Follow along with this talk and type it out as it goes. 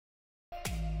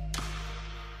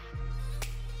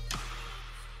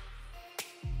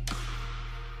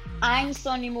I'm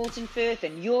Sonia Morton-Firth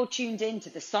and you're tuned in to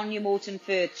the Sonia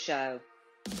Morton-Firth Show.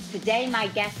 Today my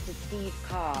guest is Steve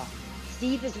Carr.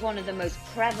 Steve is one of the most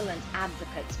prevalent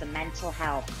advocates for mental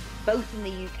health, both in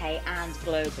the UK and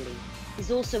globally.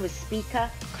 He's also a speaker,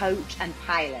 coach and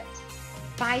pilot.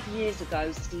 5 years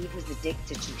ago, Steve was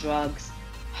addicted to drugs,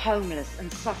 homeless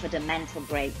and suffered a mental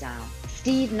breakdown.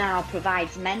 Steve now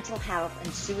provides mental health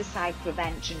and suicide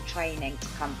prevention training to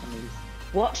companies.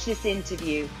 Watch this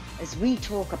interview as we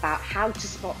talk about how to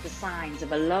spot the signs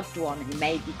of a loved one who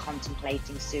may be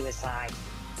contemplating suicide.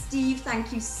 Steve,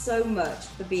 thank you so much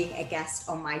for being a guest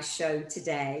on my show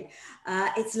today.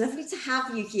 It's lovely to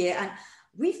have you here, and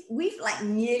we've like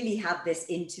nearly had this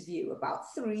interview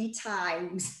about 3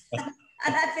 times.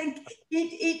 And I think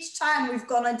each time we've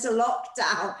gone into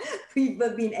lockdown, we've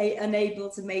been unable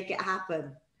to make it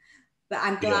happen. But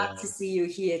I'm glad to see you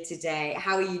here today.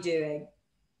 How are you doing?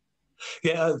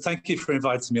 Yeah, thank you for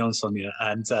inviting me on, Sonia.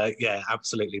 And yeah,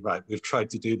 absolutely right. We've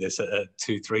tried to do this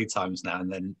 2-3 times now,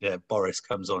 and then Boris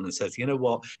comes on and says, "You know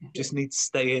what? Just need to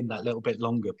stay in that little bit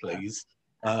longer, please."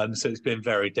 So it's been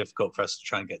very difficult for us to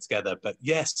try and get together. But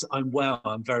yes, I'm well.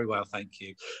 I'm very well, thank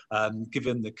you.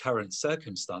 Given the current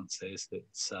circumstances,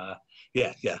 it's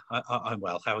I'm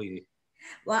well. How are you?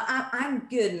 Well, I'm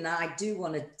good, and I do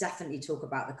want to definitely talk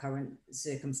about the current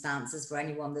circumstances for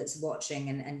anyone that's watching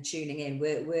and tuning in.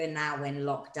 We're now in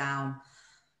lockdown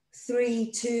 3,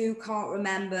 2, can't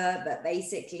remember, but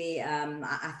basically,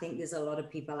 I think there's a lot of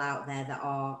people out there that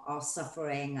are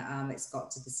suffering. It's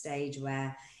got to the stage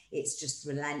where it's just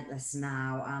relentless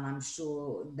now, and I'm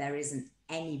sure there isn't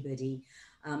anybody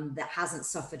that hasn't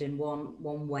suffered in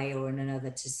one way or in another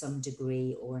to some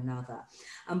degree or another.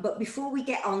 But before we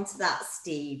get on to that,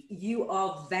 Steve, you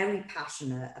are very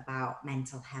passionate about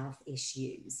mental health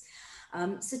issues.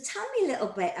 So tell me a little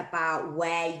bit about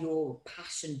where your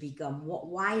passion began.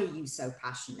 Why are you so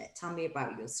passionate? Tell me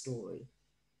about your story.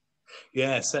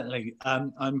 Yeah, certainly.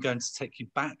 I'm going to take you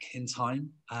back in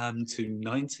time to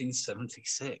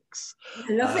 1976.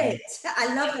 I love it.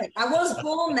 I love it. I was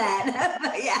born then.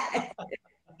 Yeah.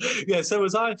 Yeah, so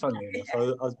was I, funnily enough. I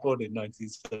was born in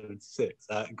 1976.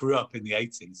 Grew up in the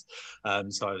 80s,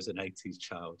 so I was an 80s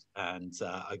child. And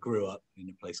I grew up in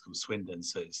a place called Swindon,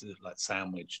 so it's like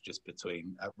sandwiched just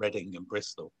between Reading and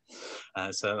Bristol.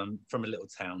 So I'm from a little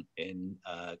town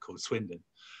called Swindon.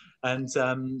 And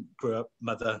grew up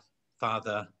mother,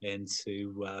 father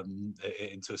into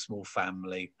a small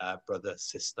family, brother,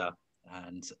 sister.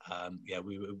 And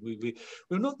we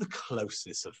were not the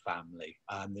closest of family.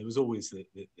 There was always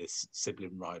this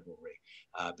sibling rivalry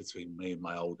between me and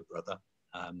my older brother,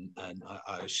 and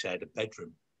I shared a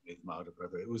bedroom with my older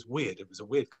brother. It was weird. It was a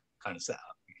weird kind of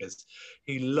setup because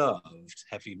he loved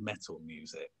heavy metal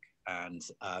music, and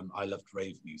I loved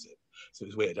rave music. So it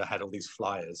was weird. I had all these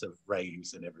flyers of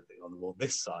raves and everything on the wall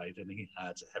this side, and he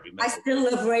had heavy metal. I still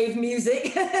love rave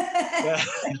music. Yeah.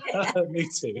 Me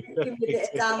too.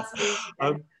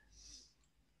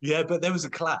 Yeah, but there was a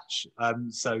clash.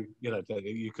 So,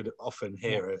 you could often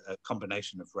hear a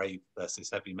combination of rave versus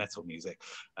heavy metal music,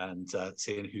 and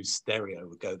seeing whose stereo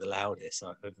would go the loudest.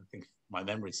 I think, if my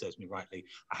memory serves me rightly,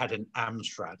 I had an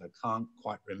Amstrad. I can't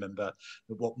quite remember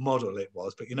what model it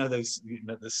was, but those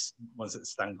ones that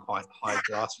stand quite high,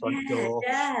 glass front door.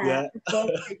 Yeah.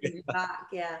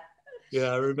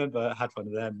 Yeah, I remember I had one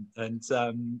of them. And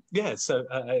so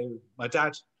my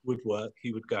dad would work.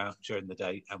 He would go out during the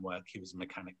day and work. He was a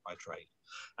mechanic by trade.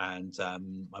 And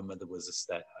my mother was a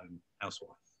stay-at-home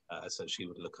housewife. So she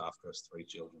would look after us 3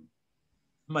 children.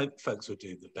 My folks would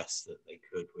do the best that they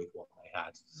could with what they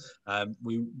had.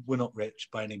 We were not rich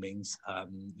by any means.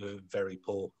 We were very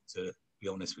poor, to be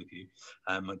honest with you.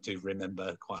 I do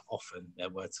remember quite often there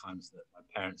were times that my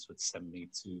parents would send me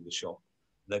to the shop.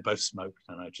 They both smoked,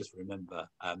 and I just remember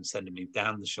sending me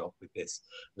down the shop with this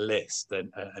list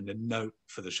and a note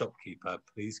for the shopkeeper.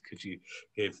 Please, could you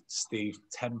give Steve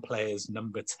 10 players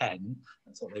number 10?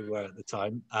 That's what they were at the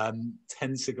time.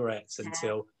 10 cigarettes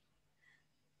until...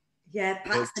 Yeah,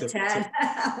 packs of 10.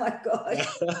 Oh my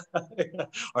God.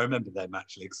 I remember them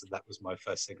actually, because that was my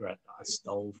first cigarette that I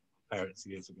stole from my parents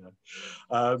years ago.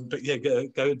 But yeah,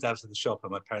 going down to the shop,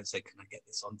 and my parents say, "Can I get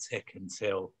this on tick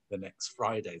until the next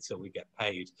Friday, till we get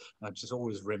paid?" And I just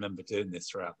always remember doing this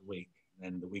throughout the week.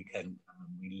 And then the weekend,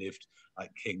 we lived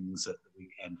like kings at the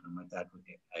weekend when my dad would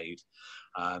get paid.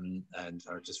 And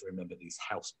I just remember these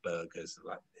house burgers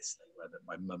like this they were that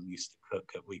my mum used to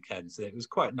cook at weekends. It was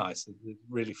quite nice,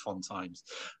 really fun times.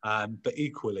 But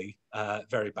equally,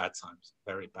 very bad times,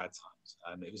 very bad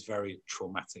times. It was very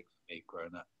traumatic for me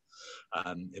growing up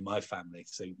in my family.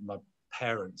 So my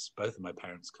parents, both of my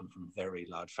parents come from very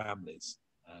large families.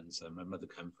 And so my mother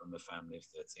came from a family of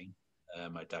 13.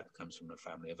 My dad comes from a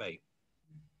family of 8.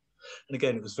 And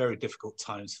again, it was very difficult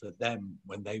times for them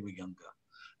when they were younger.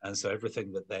 And so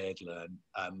everything that they had learned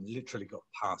literally got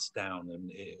passed down,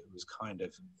 and it was kind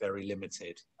of very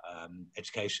limited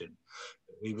education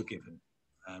that we were given.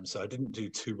 So I didn't do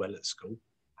too well at school.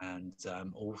 And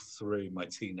all through my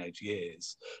teenage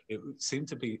years, it seemed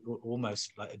to be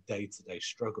almost like a day-to-day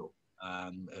struggle.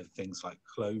 Of things like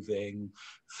clothing,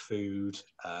 food,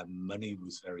 money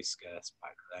was very scarce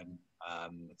back then.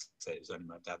 So it was only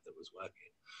my dad that was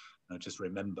working. I just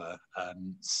remember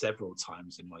several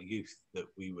times in my youth that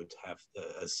we would have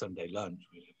a Sunday lunch.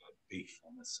 We'd have like beef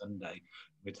on a Sunday.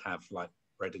 We'd have like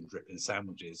bread and dripping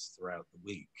sandwiches throughout the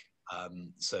week.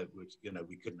 So it would,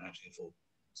 we couldn't actually afford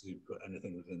to put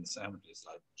anything within the sandwiches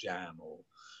like jam or,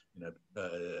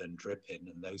 and dripping,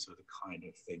 and those were the kind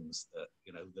of things that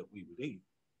that we would eat.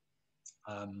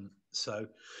 So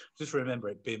just remember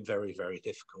it being very, very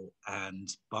difficult.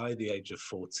 And by the age of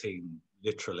 14,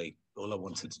 literally all I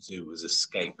wanted to do was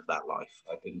escape that life.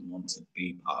 I didn't want to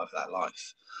be part of that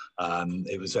life.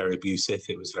 It was very abusive.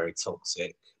 It was very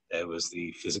toxic. There was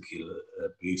the physical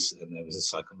abuse and there was the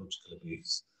psychological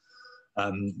abuse,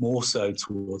 more so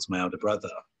towards my elder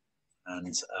brother.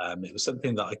 And it was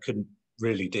something that I couldn't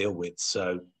really deal with.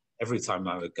 So every time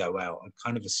I would go out, I'd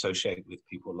kind of associate with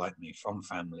people like me from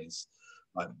families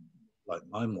like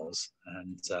mine was.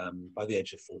 And by the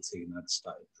age of 14, I'd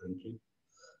started drinking.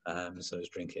 So I was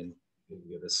drinking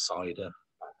the cider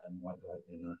and white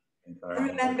lightning. I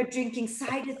remember drinking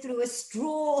cider through a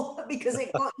straw because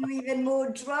it got you even more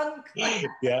drunk.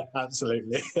 Yeah,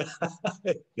 absolutely.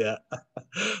 Yeah.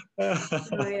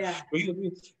 Oh,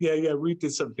 yeah. We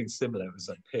did something similar. It was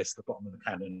like pierce the bottom of the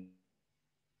can and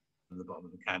the bottom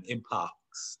of the can in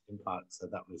parks. So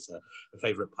that was a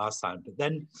favourite pastime. But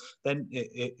then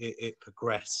it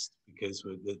progressed because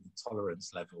the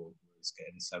tolerance level was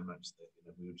getting so much that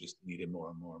we were just needing more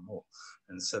and more and more,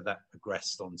 and so that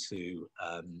progressed onto illegal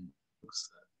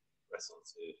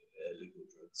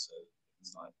drugs. So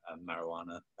things like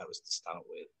marijuana. That was to start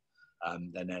with.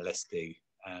 Then LSD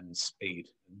and speed.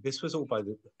 And this was all by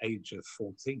the age of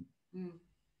 14. Mm.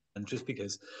 And just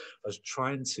because I was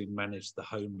trying to manage the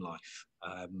home life,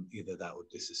 either that or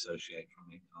disassociate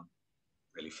from it, can't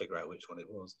really figure out which one it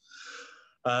was.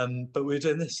 But we were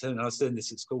doing this, and I was doing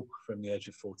this at school from the age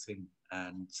of 14.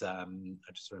 And I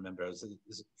just remember I was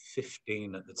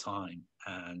 15 at the time,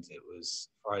 and it was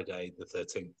Friday, the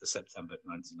 13th of September,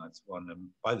 1991. And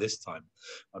by this time,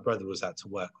 my brother was out to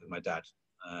work with my dad.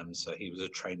 So he was a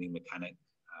training mechanic.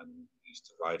 Used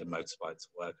to ride a motorbike to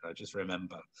work. And I just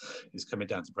remember he was coming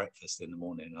down to breakfast in the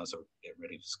morning, and I was getting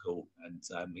ready for school. And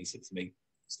he said to me,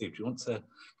 "Steve, do you want to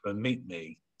go and meet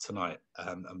me tonight?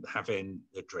 I'm having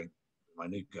a drink with my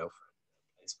new girlfriend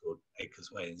at a place called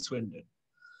Acres Way in Swindon."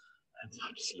 And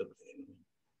I just looked at him.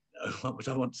 No, what would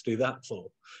I want to do that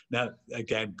for? Now,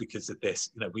 again, because of this,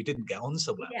 we didn't get on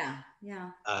so well. Yeah.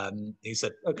 He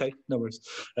said, "Okay, no worries."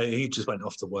 He just went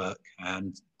off to work,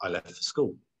 and I left for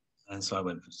school. And so I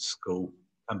went to school,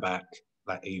 come back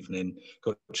that evening,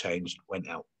 got changed, went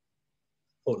out,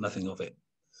 thought nothing of it.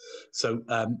 So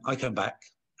I came back,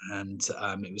 and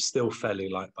it was still fairly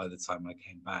light by the time I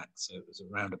came back. So it was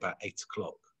around about 8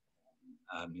 o'clock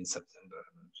in September.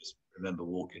 And I just remember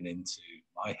walking into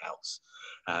my house.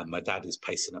 My dad is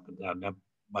pacing up and down. Now,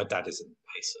 my dad isn't a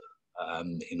pacer.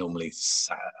 He normally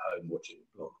sat at home watching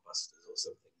blockbusters or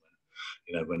something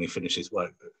when he finishes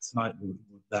work. But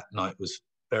that night was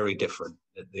very different.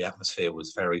 The atmosphere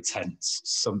was very tense.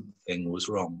 Something was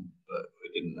wrong, but we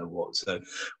didn't know what. So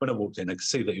when I walked in, I could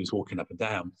see that he was walking up and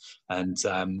down. And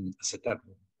I said, "Dad,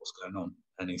 what's going on?"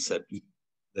 And he said,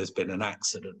 "There's been an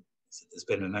accident." He said, "There's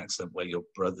been an accident where your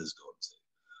brother's gone to."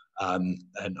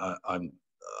 And I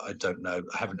don't know.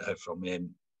 I haven't heard from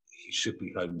him. He should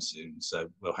be home soon. So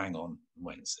we'll hang on and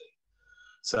wait and see.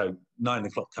 So 9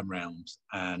 o'clock come round,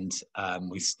 and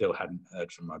we still hadn't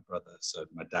heard from my brother. So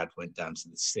my dad went down to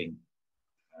the scene,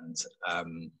 and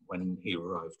when he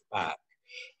arrived back,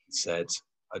 he said,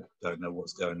 "I don't know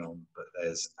what's going on, but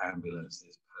there's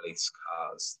ambulances, police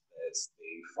cars, there's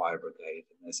the fire brigade,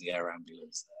 and there's the air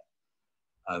ambulance there."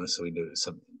 So we knew it was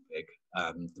something big.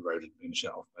 The road had been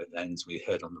shut off both ends. We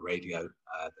heard on the radio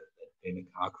that there'd been a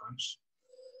car crash,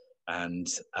 and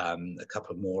a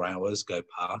couple more hours go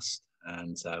past.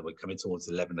 And we're coming towards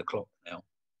 11 o'clock now.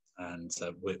 And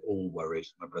we're all worried.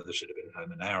 My brother should have been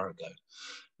home an hour ago.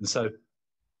 And so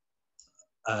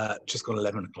just gone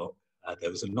 11 o'clock,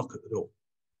 there was a knock at the door.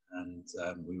 And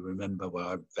I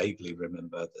vaguely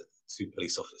remember that 2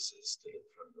 police officers stood at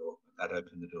the front door. My dad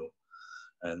opened the door.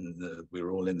 And we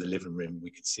were all in the living room.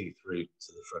 We could see through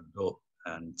to the front door.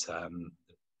 And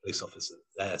the police officer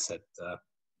there said,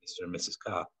 Mr. and Mrs.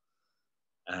 Carr.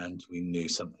 And we knew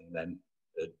something then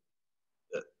that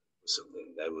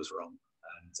something there was wrong.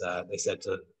 And they said,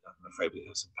 I'm afraid we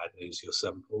have some bad news. Your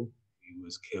son, Paul, he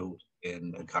was killed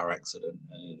in a car accident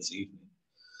this evening.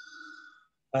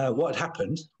 What had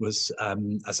happened was,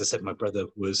 as I said, my brother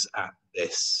was at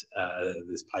this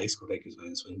place called Acres Way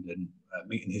in Swindon,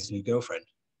 meeting his new girlfriend.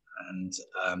 And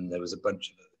there was a bunch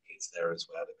of other kids there as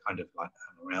well that kind of like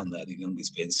hung around there, the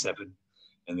youngest being 7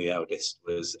 and the eldest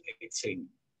was 18.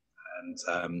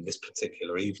 And this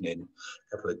particular evening,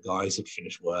 a couple of guys had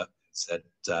finished work and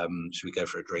said, should we go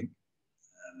for a drink?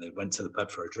 And they went to the pub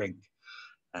for a drink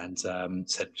and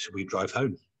said, should we drive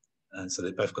home? And so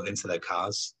they both got into their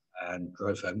cars and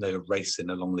drove home. They were racing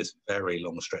along this very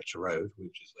long stretch of road,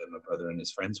 which is where my brother and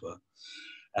his friends were.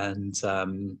 And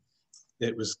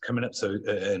it was coming up to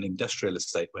an industrial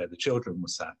estate where the children were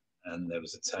sat. And there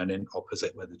was a turn in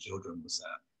opposite where the children were sat.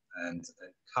 And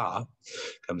a car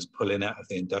comes pulling out of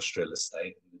the industrial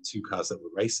estate. And the 2 cars that were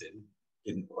racing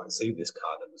didn't quite see this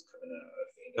car that was coming out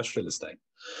of the industrial estate.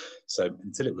 So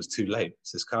until it was too late,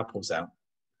 so this car pulls out,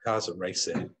 cars are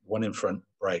racing, one in front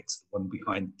brakes, the one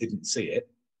behind didn't see it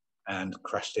and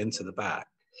crashed into the back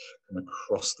and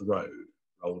across the road,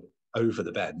 rolled over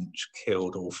the bench,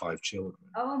 killed all 5 children.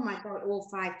 Oh my God, all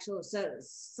 5 children.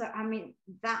 So I mean,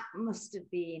 that must have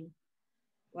been,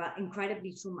 well,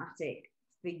 incredibly traumatic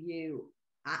for you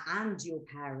and your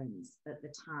parents at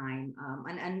the time.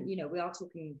 And you know, we are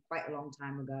talking quite a long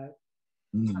time ago.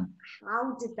 Mm.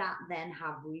 How did that then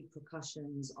have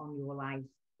repercussions on your life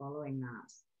following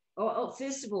that? Or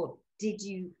first of all, did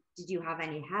you have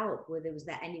any help? Was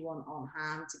there anyone on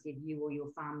hand to give you or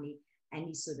your family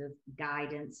any sort of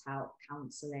guidance, help,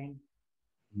 counselling?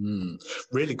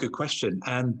 Really good question.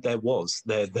 And there was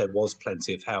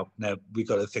plenty of help. Now, we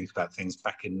got to think about things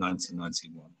back in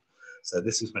 1991. So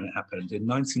this is when it happened. In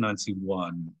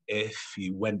 1991, if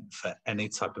you went for any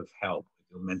type of help with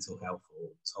your mental health or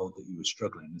told that you were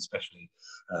struggling, especially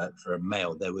for a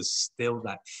male, there was still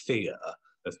that fear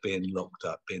of being locked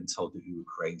up, being told that you were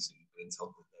crazy, being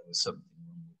told that there was something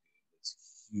wrong with you. There's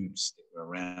huge stigma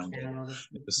around it.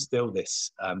 It was still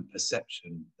this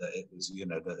perception that it was, you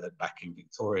know, that back in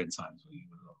Victorian times where you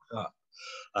were locked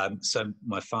up. So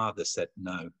my father said,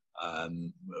 no,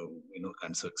 we're not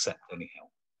going to accept any help.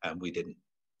 And we didn't.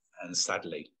 And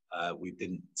sadly, we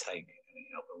didn't take any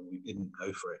help and we didn't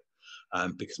go for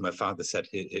it because my father said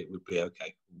it would be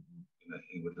okay. You know,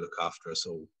 he would look after us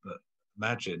all. But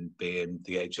imagine being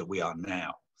the age that we are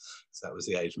now. So that was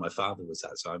the age my father was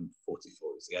at. So I'm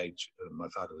 44, is the age my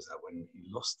father was at when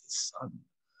he lost his son.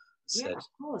 Yeah, of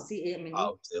course. I mean,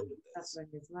 I'll deal with this. Suffering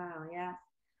as well, yeah.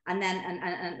 And then,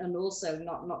 and also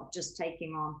not just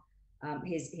taking on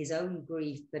his own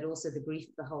grief, but also the grief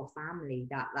of the whole family.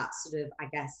 That sort of, I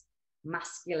guess,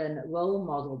 masculine role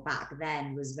model back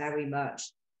then was very much,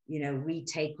 you know, we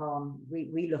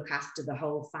look after the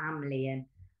whole family, and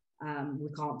we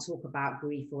can't talk about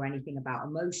grief or anything about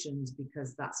emotions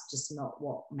because that's just not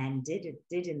what men did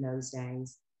in those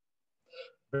days.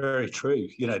 Very true.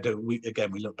 You know, we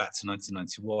look back to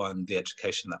 1991. The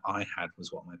education that I had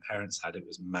was what my parents had. It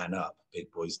was man up,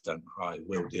 big boys don't cry.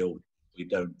 We'll deal. We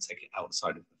don't take it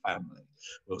outside of the family.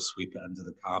 We'll sweep it under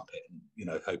the carpet and, you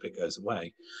know, hope it goes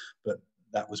away. But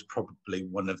that was probably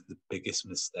one of the biggest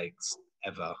mistakes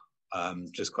ever.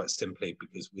 Just quite simply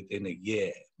because within a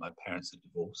year, my parents had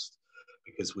divorced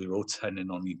because we were all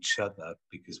turning on each other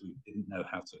because we didn't know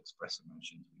how to express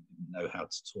emotions. We didn't know how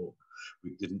to talk.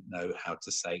 We didn't know how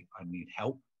to say, I need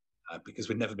help, because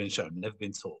we'd never been shown, never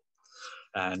been taught.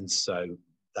 And so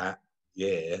that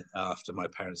year after my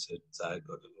parents had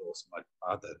got divorced, my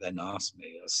father then asked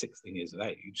me, I was 16 years of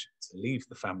age, to leave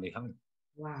the family home.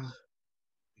 Wow.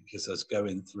 Because I was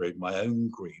going through my own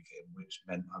grieving, which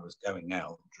meant I was going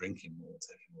out, drinking more,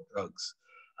 taking more drugs.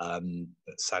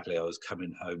 But sadly, I was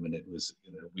coming home and it was,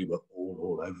 you know, we were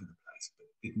all over the place, but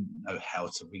didn't know how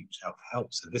to reach out for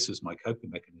help. So this was my coping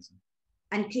mechanism.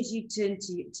 And could you turn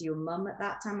to your mum at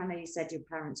that time? I know you said your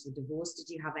parents were divorced. Did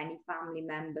you have any family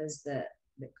members that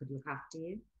could look after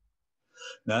you?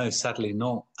 No, sadly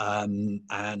not. And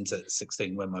at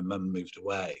 16, when my mum moved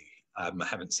away, I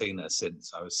haven't seen her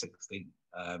since I was 16.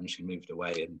 She moved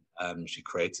away and she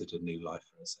created a new life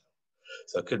for herself.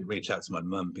 So I couldn't reach out to my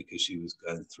mum because she was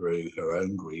going through her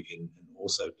own grieving and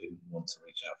also didn't want to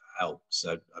reach out for help.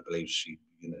 So I believe she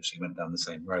went down the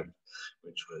same road,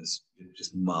 which was, you know,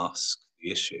 just mask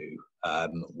the issue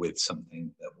with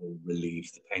something that will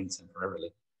relieve the pain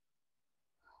temporarily.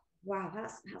 Wow,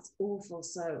 that's awful.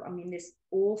 So, I mean, this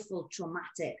awful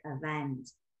traumatic event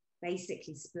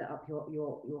basically split up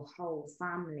your whole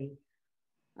family.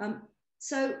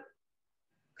 So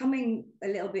coming a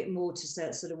little bit more to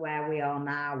sort of where we are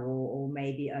now, or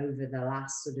maybe over the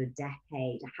last sort of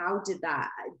decade, how did that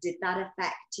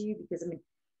affect you? Because I mean,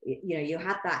 you know, you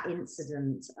had that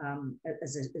incident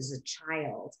as a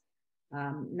child.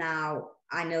 Now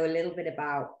I know a little bit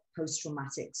about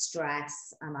post-traumatic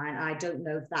stress, and I don't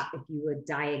know if you were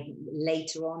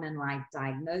later on in life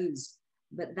diagnosed,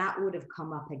 but that would have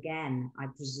come up again, I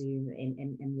presume,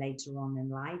 in later on in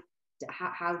life.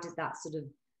 How did that sort of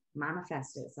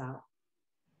manifest itself?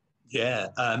 Yeah,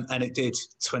 and it did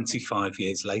 25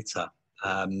 years later.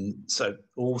 So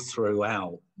all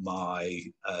throughout my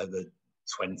the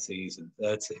 20s and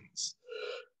 30s,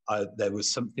 there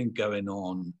was something going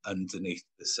on underneath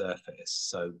the surface.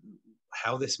 So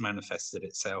how this manifested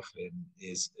itself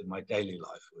in my daily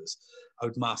life was I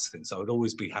would mask things. I would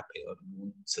always be happy. I would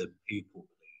want to people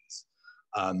please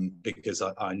because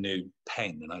I knew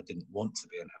pain and I didn't want to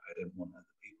be unhappy. I didn't want other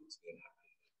people to be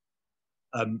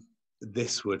unhappy.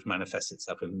 This would manifest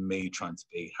itself in me trying to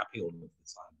be happy all of the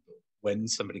time. But when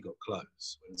somebody got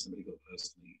close to me,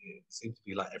 it seemed to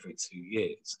be like every 2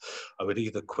 years, I would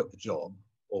either quit the job,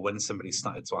 or when somebody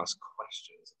started to ask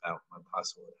questions about my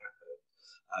past or what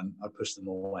happened, I'd push them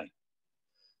away.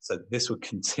 So this would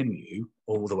continue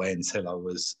all the way until I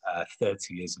was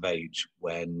 30 years of age,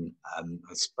 when I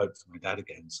spoke to my dad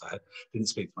again. So I didn't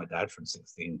speak to my dad from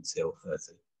 16 till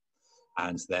 30.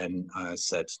 And then I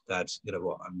said, Dad, you know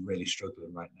what, I'm really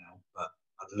struggling right now, but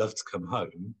I'd love to come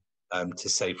home to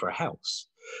save for a house.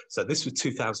 So this was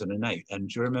 2008. And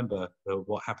do you remember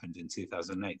what happened in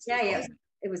 2008? Yeah.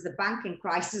 It was the banking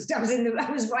crisis. I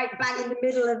was right bang in the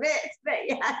middle of it. But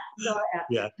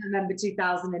yeah. I remember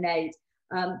 2008.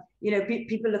 You know,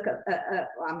 people look at.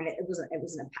 I mean, it was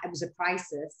a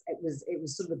crisis. It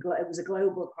was sort of a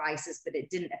global crisis, but it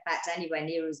didn't affect anywhere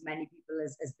near as many people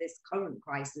as this current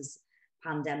crisis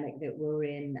pandemic that we're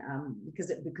in,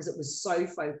 because it was so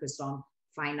focused on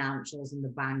financials and the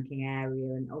banking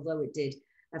area. And although it did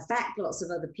affect lots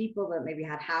of other people that maybe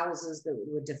had houses that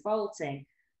were defaulting,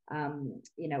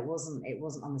 you know, it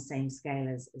wasn't on the same scale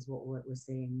as what we're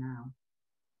seeing now.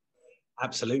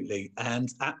 Absolutely. And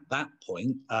at that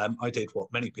point, I did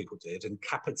what many people did and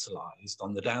capitalized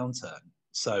on the downturn.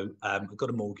 So I got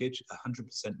a mortgage,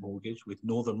 100% mortgage with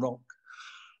Northern Rock.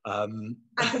 I'm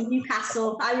from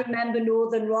Newcastle. I remember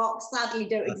Northern Rock. Sadly,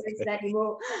 don't exist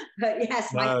anymore. But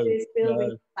yes, my first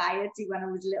building society when I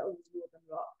was little was Northern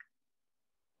Rock.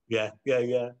 Yeah.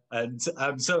 And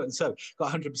so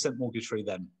got 100% mortgage free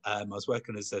then. I was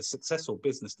working as a successful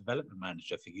business development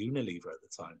manager for Unilever at the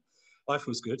time. Life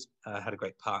was good. I had a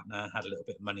great partner, had a little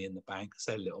bit of money in the bank. I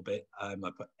say a little bit. I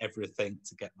put everything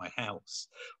to get my house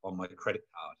on my credit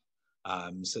card.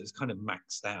 So it's kind of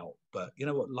maxed out. But you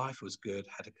know what? Life was good.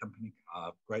 Had a company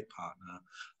car, great partner,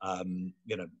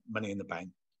 you know, money in the bank.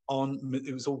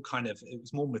 It was all kind of, it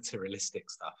was more materialistic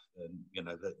stuff than, you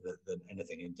know, than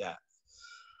anything in depth.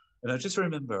 And I just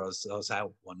remember I was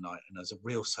out one night, and I was a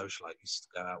real socialite. I used to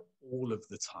go out all of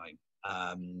the time.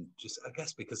 Just I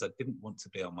guess because I didn't want to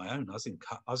be on my own.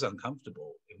 I was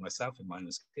uncomfortable in myself, in my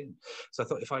own skin. So I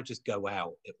thought if I just go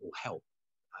out, it will help.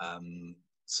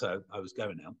 So I was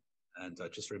going out, and I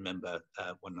just remember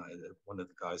one night, one of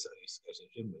the guys that I used to go to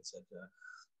the gym with said,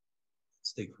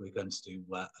 "Steve, we're going to do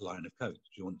a line of coke.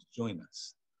 Do you want to join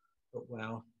us?" I thought,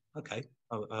 well, okay,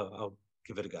 I'll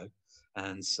give it a go.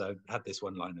 And so had this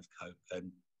one line of coke and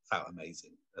felt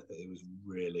amazing. I think it was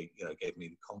really, you know, gave me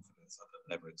the confidence I've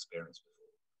never experienced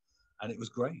before. And it was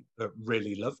great. I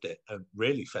really loved it. I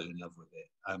really fell in love with it,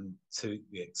 to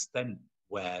the extent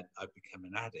where I became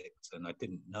an addict and I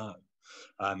didn't know.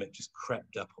 It just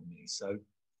crept up on me. So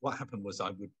what happened was I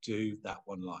would do that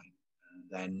one line. And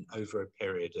then over a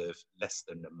period of less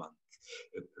than a month,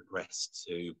 it progressed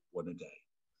to one a day,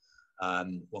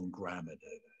 1 gram a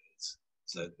day.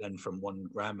 So then from 1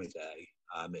 gram a day,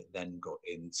 it then got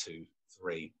into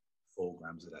 3-4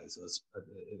 grams a day. So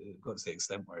it got to the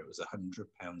extent where it was £100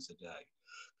 a day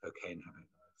cocaine habit.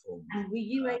 And were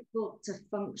you able to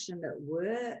function at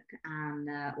work? And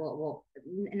well,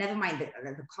 never mind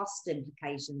the cost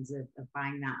implications of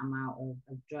buying that amount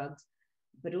of drugs,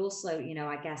 but also, you know,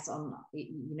 I guess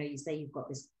you know, you say you've got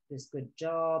this good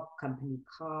job, company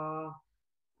car.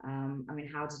 I mean,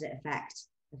 how did it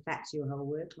affect your whole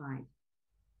work life?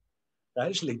 I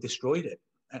actually destroyed it.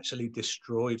 Actually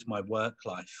destroyed my work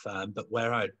life. But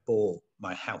where I bought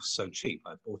my house so cheap,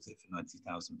 I bought it for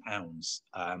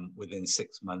 £90,000. Within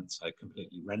 6 months, I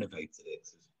completely renovated it.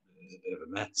 It was a bit of a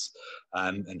mess,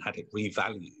 and had it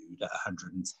revalued at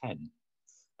 110.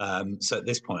 So at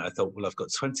this point, I thought, well, I've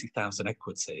got 20,000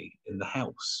 equity in the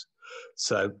house.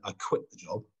 So I quit the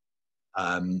job.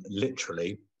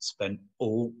 Literally spent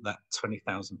all that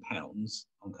 £20,000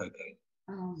 on cocaine.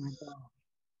 Oh my God.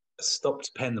 Stopped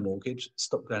paying the mortgage,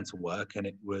 stopped going to work, and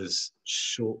it was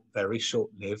very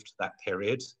short-lived, that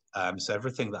period. So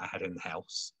everything that I had in the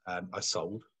house, I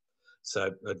sold.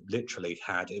 So I literally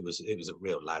it was a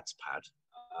real lad's pad.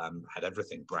 Had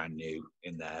everything brand new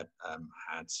in there.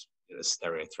 Had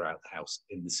stereo throughout the house,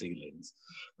 in the ceilings,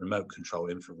 remote control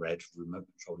infrared, remote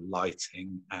control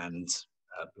lighting, and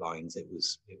blinds. It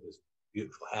was a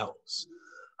beautiful house,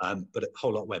 but a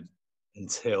whole lot went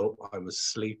until I was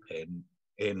sleeping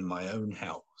in my own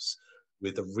house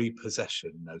with a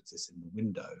repossession notice in the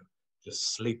window,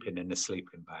 just sleeping in a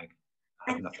sleeping bag.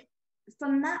 I had nothing.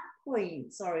 From that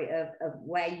point, sorry, of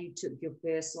where you took your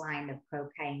first line of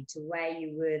cocaine to where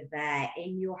you were there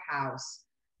in your house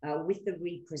with the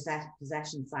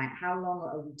repossession sign, how long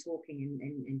are we talking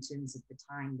in terms of the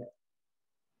time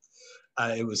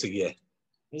that? It was a year.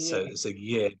 A year. So it was a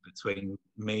year between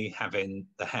me having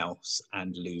the house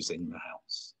and losing the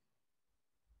house.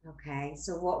 Okay,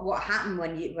 so what happened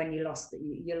when you lost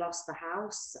the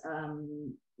house?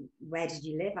 Where did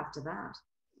you live after that?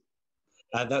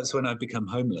 That's when I become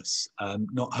homeless.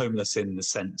 Not homeless in the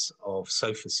sense of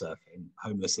sofa surfing,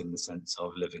 homeless in the sense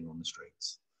of living on the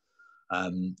streets.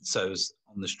 So I was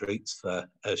on the streets for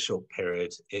a short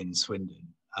period in Swindon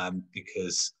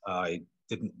because I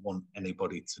didn't want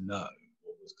anybody to know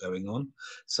what was going on.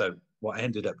 So what I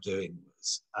ended up doing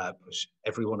was push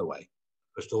everyone away,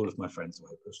 pushed all of my friends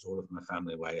away, pushed all of my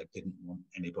family away. I didn't want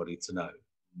anybody to know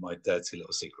my dirty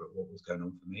little secret, what was going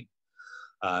on for me.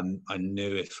 I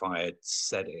knew if I had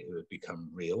said it, it would become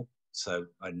real. So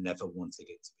I never wanted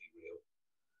it to be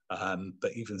real.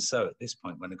 But even so, at this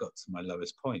point, when I got to my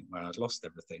lowest point, where I'd lost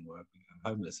everything, where I became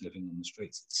homeless, living on the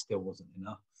streets, it still wasn't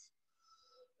enough.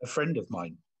 A friend of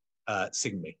mine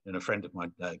seen me, and a friend of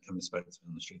mine came and spoke to me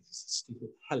on the street. He said, "Steve, what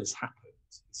the hell has happened?"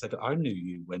 He said, "I knew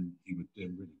you when you were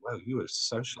doing really well. You were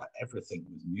social, everything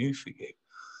was new for you."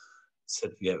 I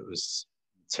said, "Yeah, it was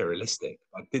materialistic."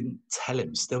 I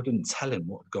still didn't tell him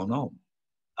what had gone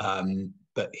on.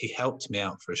 But he helped me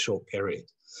out for a short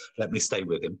period, let me stay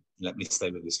with him, let me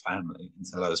stay with his family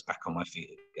until I was back on my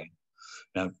feet again.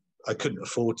 Now, I couldn't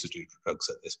afford to do drugs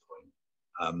at this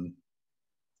point,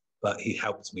 but he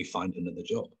helped me find another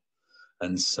job.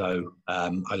 And so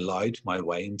I lied my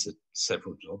way into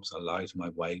several jobs. I lied my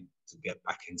way to get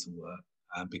back into work.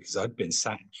 Because I'd been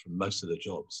sacked from most of the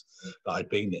jobs that I'd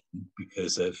been in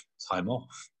because of time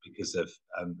off, because of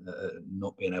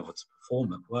not being able to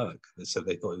perform at work. So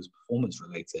they thought it was performance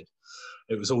related.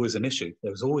 It was always an issue.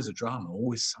 There was always a drama,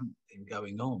 always something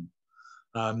going on.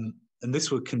 And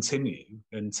this would continue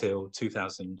until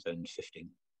 2015.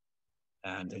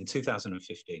 And in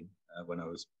 2015, when I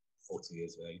was 40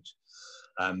 years of age,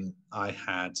 I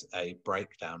had a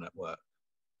breakdown at work.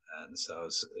 And so I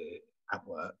was at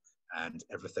work, and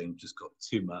everything just got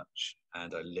too much,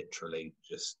 and I literally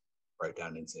just broke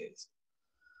down in tears.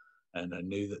 And I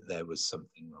knew that there was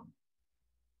something wrong.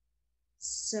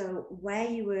 So where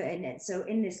you were in it, so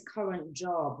in this current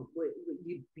job,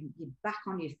 you're back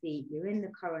on your feet, you're in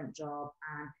the current job,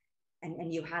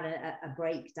 and you had a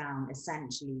breakdown,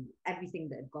 essentially, everything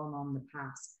that had gone on in the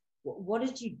past. What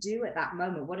did you do at that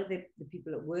moment? What did the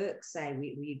people at work say? Were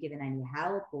you given any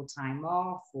help or time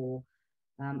off or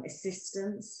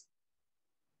assistance?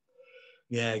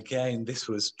 Yeah, again, this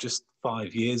was just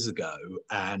 5 years ago,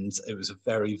 and it was a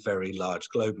very, very large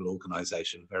global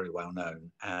organization, very well known,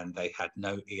 and they had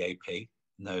no EAP,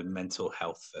 no mental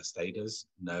health first aiders,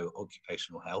 no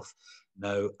occupational health,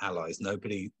 no allies,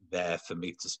 nobody there for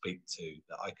me to speak to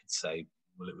that I could say,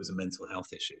 well, it was a mental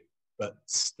health issue. But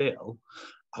still,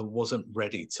 I wasn't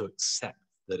ready to accept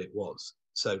that it was.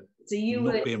 So you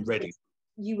not being ready.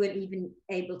 You weren't even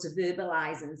able to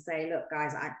verbalize and say, look,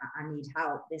 guys, I need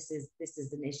help. This is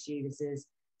an issue. This is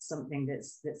something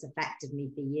that's affected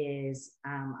me for years.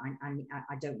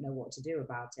 I don't know what to do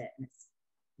about it. And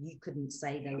you couldn't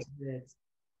say those words.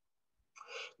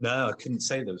 No, I couldn't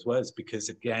say those words because,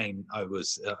 again, I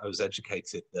was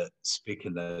educated that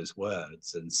speaking those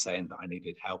words and saying that I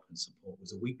needed help and support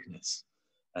was a weakness.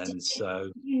 And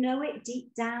did you know it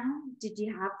deep down? Did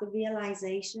you have the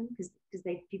realization? Because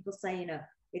people say,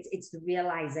 it's the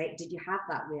realization. Did you have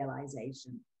that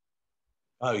realization?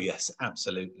 Oh yes,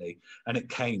 absolutely. And it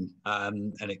came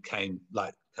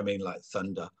like coming like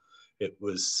thunder. It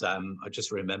was. I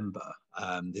just remember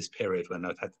this period when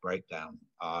I'd had the breakdown.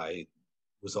 I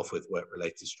was off with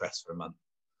work-related stress for a month,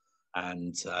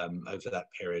 and over that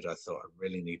period, I thought I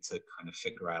really need to kind of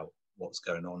figure out what's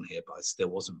going on here, but I still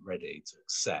wasn't ready to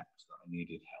accept that I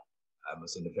needed help. I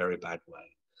was in a very bad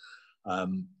way.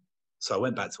 So I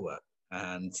went back to work,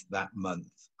 And that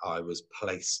month, I was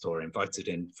placed or invited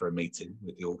in for a meeting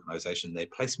with the organisation. They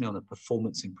placed me on a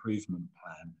performance improvement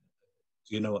plan.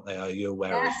 Do you know what they are? Are you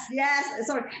aware of? Yes.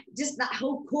 Sorry, just that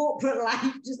whole corporate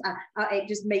life, it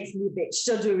just makes me a bit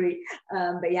shuddery.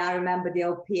 But yeah, I remember the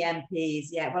old PMPs.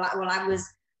 Yeah, well, I was,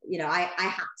 I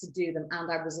had to do them,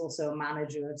 and I was also a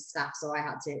manager of staff, so I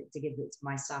had to give it to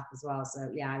my staff as well. So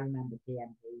yeah, I remember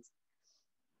PMPs.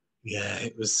 Yeah,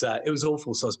 it was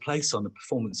awful. So I was placed on a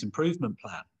performance improvement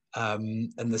plan.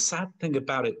 And the sad thing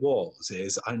about it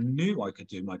is I knew I could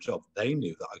do my job. They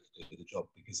knew that I could do the job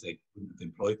because they wouldn't have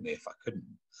employed me if I couldn't.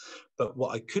 But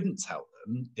what I couldn't tell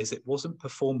them is it wasn't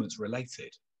performance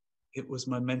related. It was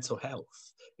my mental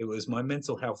health. My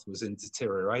mental health was in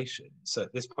deterioration. So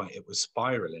at this point, it was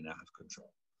spiraling out of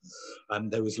control.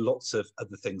 And there was lots of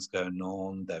other things going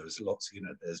on. There was lots,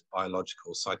 there's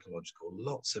biological, psychological,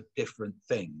 lots of different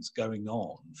things going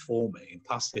on for me in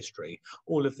past history.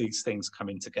 All of these things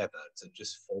coming together to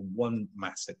just form one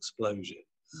mass explosion.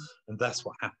 And that's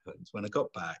what happened. When I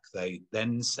got back, they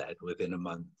then said within a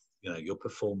month, your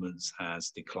performance has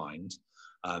declined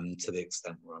to the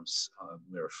extent where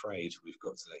we're afraid we've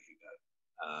got to let you go.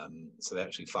 So they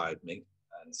actually fired me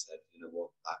and said, you know what,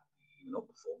 you're not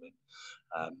performing.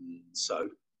 So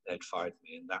they'd fired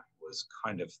me, and that was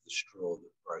kind of the straw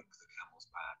that broke the camel's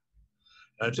back.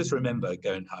 And I just remember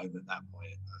going home at that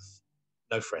point,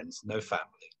 no friends, no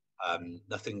family,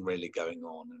 nothing really going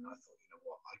on. And I thought, you know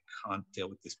what, I can't deal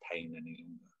with this pain any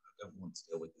longer. I don't want to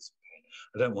deal with this pain.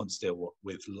 I don't want to deal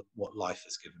with what life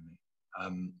has given me.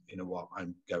 You know what,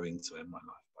 I'm going to end my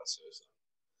life by suicide.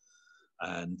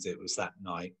 And it was that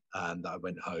night that I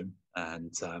went home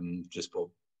and just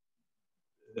bought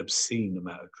an obscene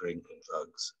amount of drink and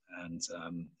drugs, and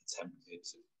attempted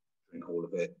to drink all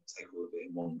of it, take all of it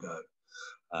in one go.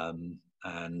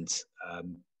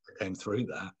 I came through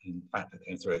that. In fact, I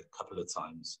came through it a couple of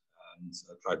times. And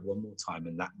I tried one more time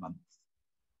in that month.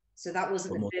 So that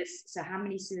wasn't the first. So how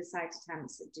many suicide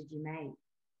attempts did you make?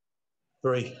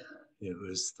 3. It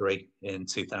was 3 in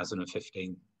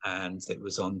 2015. And it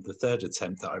was on the 3rd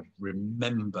attempt that I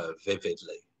remember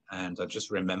vividly. And I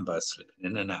just remember slipping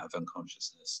in and out of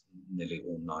unconsciousness nearly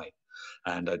all night.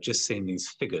 And I'd just seen these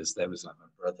figures. There was like my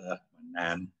brother, my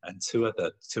nan, and two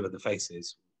other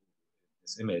faces in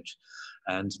this image.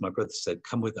 And my brother said,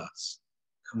 come with us,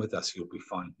 you'll be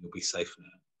fine, you'll be safe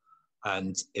now.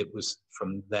 And it was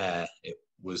from there,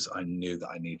 I knew that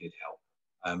I needed help.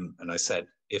 And I said,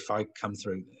 if I come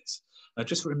through this, I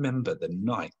just remember the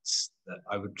nights that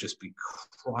I would just be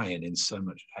crying in so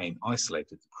much pain,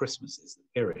 isolated, the Christmases, the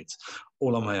periods,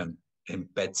 all on my own in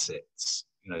bed sits,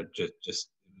 it was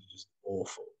just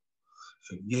awful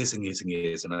for years and years and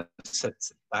years. And I said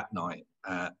that night,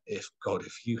 if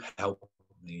you help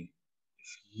me,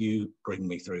 if you bring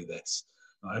me through this,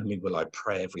 not only will I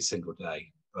pray every single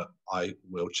day, but I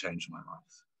will change my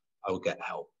life. I will get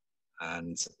help.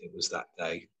 And it was that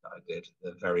day that I did.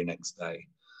 The very next day,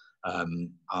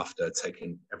 after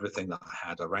taking everything that I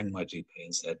had, I rang my GP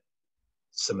and said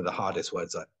some of the hardest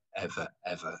words I ever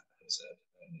have said.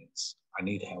 And it's, I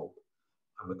need help.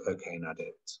 I'm a cocaine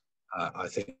addict. I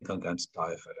think I'm going to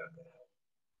die if I don't get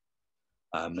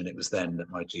help. And it was then that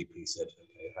my GP said,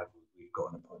 okay, we've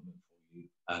got an appointment for you.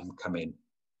 Come in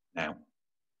now.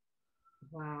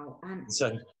 Wow. And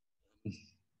so,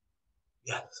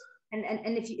 yes.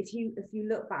 And if you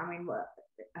look back, I mean, what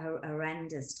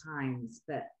horrendous times,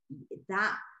 but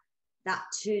that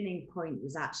turning point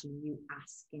was actually you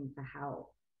asking for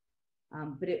help.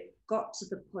 But it got to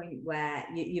the point where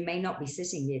you may not be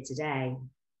sitting here today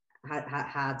had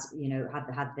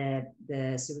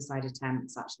the suicide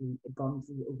attempts actually gone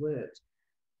through or worked.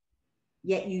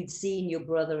 Yet you'd seen your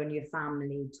brother and your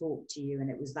family talk to you, and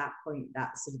it was that point,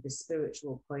 that sort of the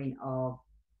spiritual point of,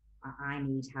 I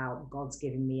need help. God's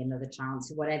giving me another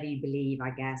chance. Whatever you believe, I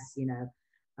guess,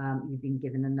 you've been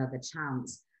given another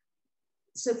chance.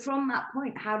 So from that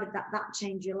point, how did that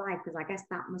change your life? Because I guess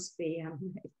that must be,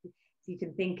 if you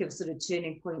can think of sort of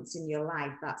turning points in your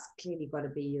life, that's clearly got to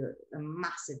be a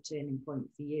massive turning point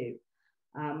for you.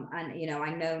 And,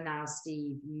 I know now,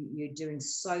 Steve, you're doing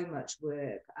so much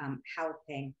work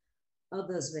helping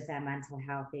others with their mental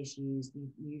health issues.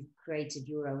 You've created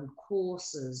your own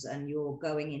courses, and you're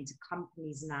going into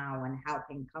companies now and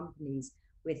helping companies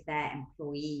with their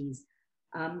employees.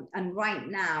 And right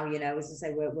now, as I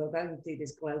say, we're going through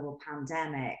this global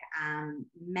pandemic, and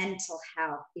mental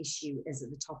health issue is at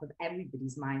the top of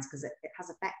everybody's minds because it has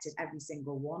affected every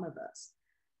single one of us.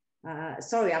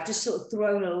 Sorry, I've just sort of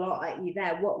thrown a lot at you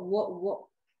there. What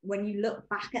when you look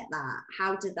back at that,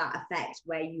 how did that affect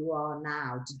where you are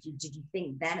now? Did you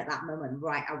think then at that moment,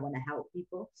 right, I want to help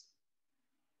people?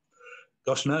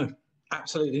 Gosh, no,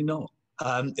 absolutely not.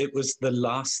 It was the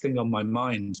last thing on my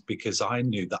mind because I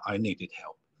knew that I needed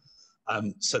help.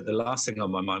 So the last thing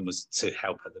on my mind was to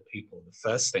help other people. The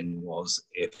first thing was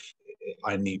if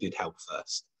I needed help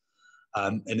first.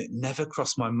 And it never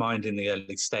crossed my mind in the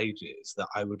early stages that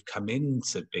I would come in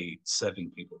to be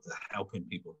serving people, to helping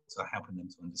them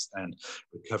to understand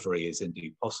recovery is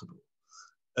indeed possible.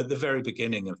 At the very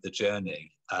beginning of the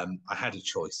journey, I had a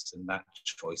choice, and that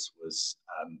choice was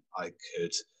I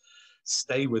could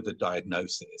stay with the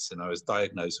diagnosis, and I was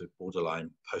diagnosed with borderline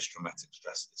post-traumatic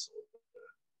stress disorder,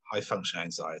 high function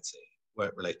anxiety,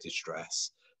 work-related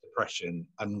stress, depression,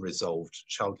 unresolved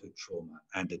childhood trauma,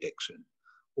 and addiction,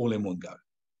 all in one go.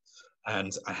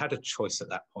 And I had a choice at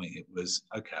that point. It was,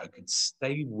 okay, I could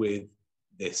stay with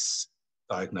this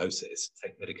diagnosis,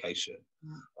 take medication,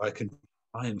 or I can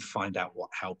try and find out what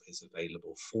help is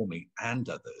available for me and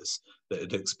others that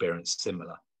had experienced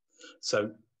similar.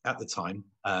 So at the time,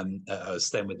 I was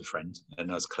staying with a friend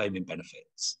and I was claiming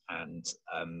benefits. And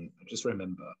I just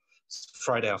remember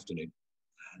Friday afternoon,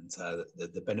 and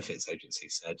the benefits agency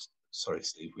said, "Sorry,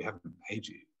 Steve, we haven't paid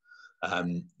you.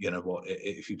 You know what,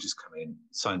 if you just come in,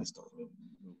 sign this document,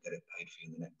 we'll get it paid for you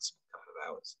in the next couple of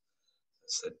hours." I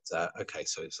said, okay,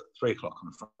 so it's 3 o'clock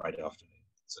on a Friday afternoon.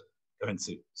 So go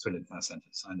into Swindon Town Centre,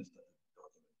 sign this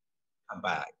document, come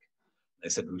back. They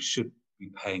said, we should be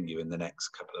paying you in the next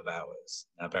couple of hours.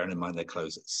 Now, bearing in mind they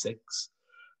close at 6,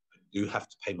 I do have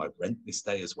to pay my rent this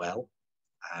day as well.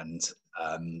 And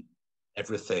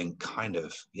everything kind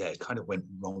of went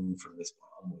wrong from this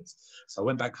point onwards. So I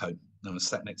went back home and I was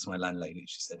sat next to my landlady.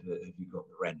 She said, have you got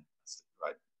the rent? I said,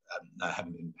 right, I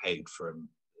haven't been paid from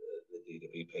the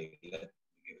DWP. Let me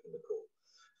give them a call.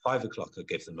 5 o'clock, I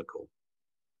gave them a call.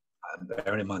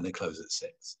 Bearing in mind they close at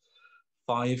 6.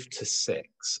 5 to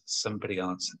 6, somebody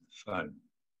answered the phone.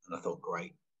 And I thought,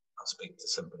 great, I'll speak to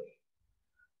somebody.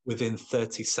 Within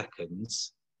 30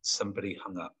 seconds, somebody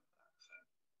hung up.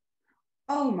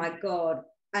 Oh my God.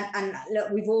 And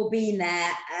look, we've all been there.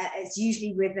 It's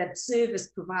usually with a service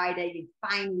provider, you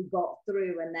finally got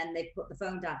through and then they put the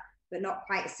phone down, but not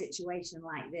quite a situation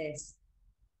like this.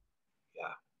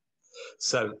 Yeah.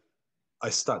 So I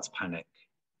start to panic.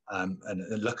 And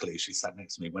luckily she sat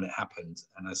next to me when it happened.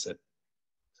 And I said,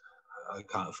 I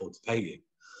can't afford to pay you.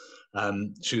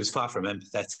 She was far from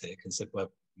empathetic and said,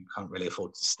 well, you can't really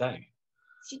afford to stay.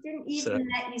 She didn't even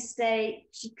let you stay,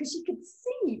 because she could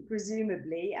see,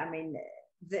 presumably, I mean,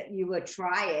 that you were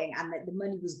trying and that the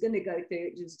money was going to go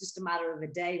through. It was just a matter of a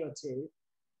day or two.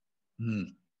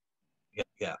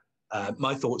 Yeah.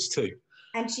 My thoughts too.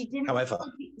 And she didn't, however,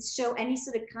 show any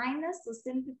sort of kindness or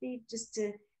sympathy, just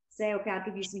to say, okay, I'll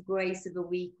give you some grace of a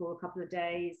week or a couple of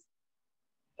days.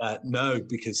 No,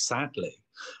 because sadly,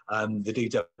 the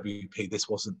DWP, this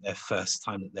wasn't their first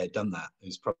time that they'd done that. It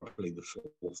was probably the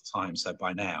 4th time. So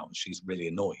by now, she's really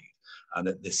annoyed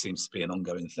that this seems to be an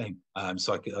ongoing thing.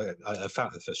 So I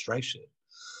felt the frustration.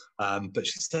 But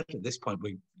she said at this point,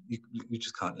 you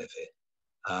just can't live here.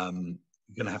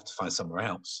 You're going to have to find somewhere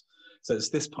else. So it's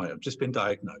this point, I've just been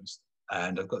diagnosed.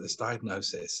 And I've got this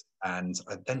diagnosis, and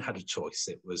I then had a choice.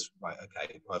 It was, right,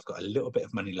 okay, well, I've got a little bit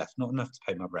of money left, not enough to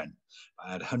pay my rent.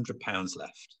 I had £100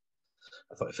 left.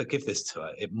 I thought, if I give this to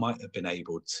her, it might have been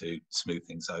able to smooth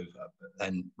things over, but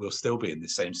then we'll still be in the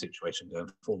same situation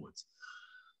going forwards.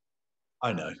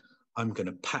 I know, I'm going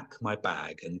to pack my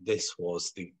bag, and this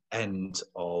was the end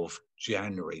of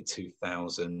January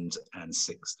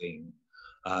 2016.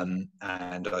 And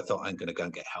I thought, I'm going to go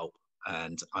and get help.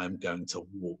 And I'm going to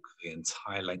walk the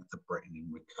entire length of Britain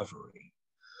in recovery,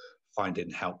 finding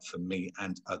help for me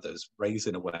and others,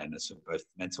 raising awareness of both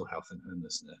mental health and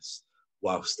homelessness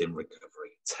whilst in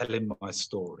recovery, telling my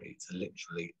story to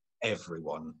literally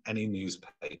everyone, any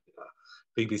newspaper,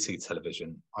 BBC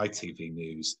television, ITV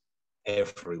News,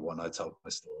 everyone I told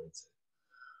my story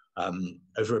to,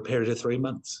 over a period of 3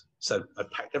 months. So I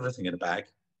packed everything in a bag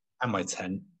and my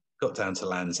tent, got down to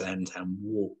Land's End and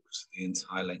walked the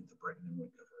entire length of Britain in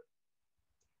recovery.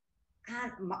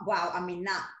 And, wow, I mean,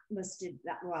 that must have,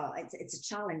 well, it's a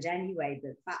challenge anyway,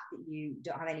 the fact that you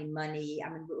don't have any money.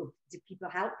 I mean, did people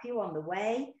help you on the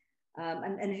way?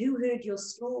 And who heard your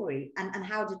story? And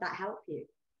how did that help you?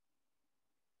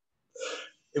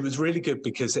 It was really good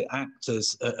because it acted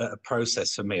as a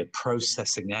process for me of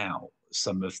processing out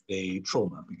some of the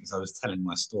trauma, because I was telling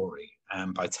my story.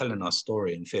 And by telling our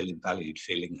story and feeling valued,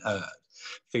 feeling heard,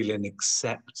 feeling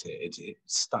accepted, it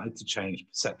started to change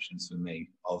perceptions for me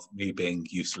of me being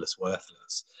useless,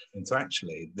 worthless, into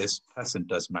actually, this person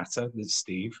does matter. There's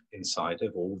Steve inside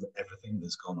of everything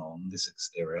that's gone on, this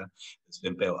exterior that's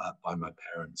been built up by my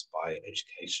parents, by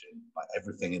education, by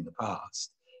everything in the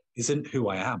past, isn't who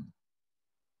I am.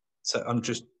 So I'm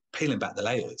just peeling back the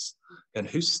layers. And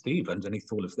who's Steve underneath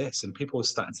all of this? And people were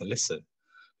starting to listen.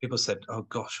 People said, oh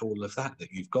gosh, all of that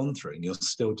you've gone through, and you're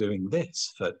still doing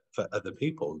this for other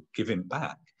people, giving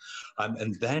back.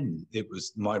 And then it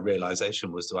was, my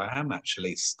realization was, I am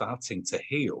actually starting to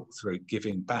heal through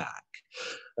giving back.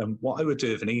 And what I would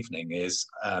do of an evening is,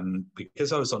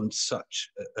 because I was on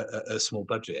such a small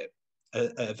budget,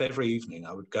 of every evening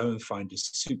I would go and find a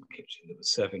soup kitchen that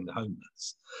was serving the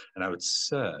homeless, and I would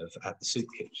serve at the soup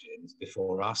kitchens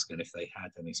before asking if they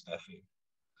had any spare food.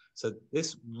 So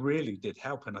this really did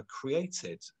help, and I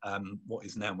created what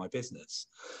is now my business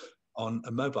on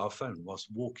a mobile phone whilst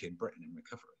walking Britain in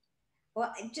recovery.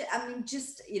 Well, I mean,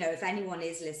 just, you know, if anyone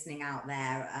is listening out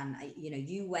there and, you know,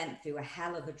 you went through a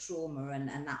hell of a trauma, and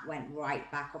that went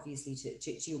right back, obviously,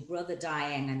 to your brother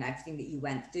dying and everything that you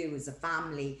went through as a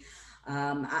family.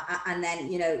 And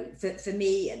then, you know, for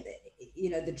me, you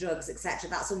know, the drugs, etc.,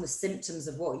 that's almost symptoms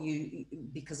of what you,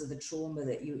 because of the trauma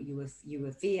that you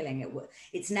were feeling.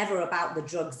 It's never about the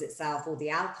drugs itself or the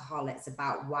alcohol. It's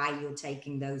about why you're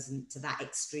taking those to that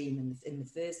extreme in the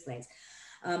first place.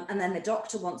 And then the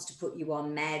doctor wants to put you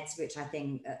on meds, which I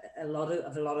think a lot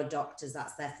of doctors,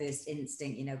 that's their first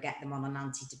instinct, you know, get them on an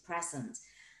antidepressant.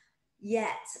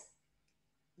 Yet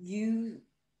you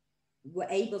were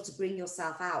able to bring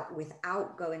yourself out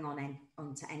without going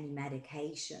onto any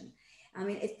medication. I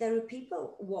mean, if there are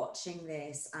people watching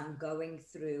this and going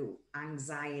through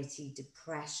anxiety,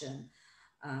 depression,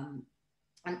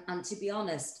 and to be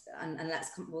honest, and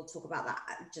we'll talk about that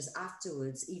just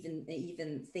afterwards,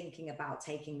 even thinking about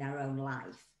taking their own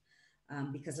life,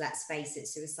 because let's face it,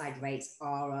 suicide rates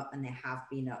are up, and they have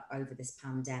been up over this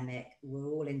pandemic. We're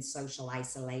all in social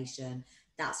isolation.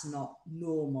 That's not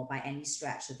normal by any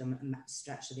stretch of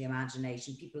the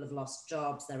imagination. People have lost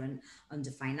jobs. They're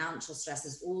under financial stress.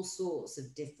 There's all sorts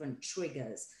of different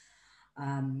triggers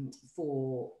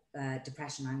for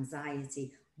depression,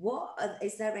 anxiety.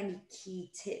 Is there any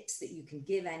key tips that you can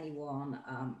give anyone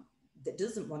that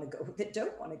don't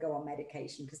want to go on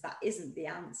medication, because that isn't the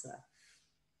answer?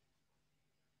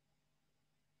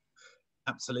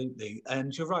 Absolutely.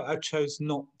 And you're right, I chose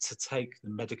not to take the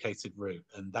medicated route,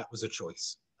 and that was a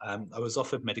choice. I was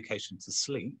offered medication to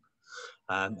sleep,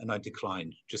 and I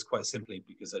declined, just quite simply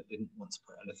because I didn't want to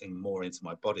put anything more into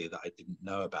my body that I didn't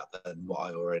know about than what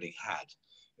I already had.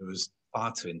 It was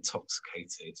far too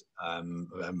intoxicated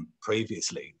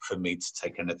previously for me to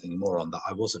take anything more on that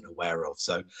I wasn't aware of.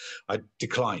 So I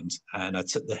declined, and I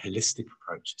took the holistic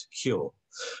approach to cure.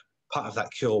 Part of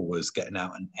that cure was getting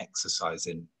out and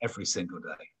exercising every single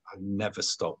day. I never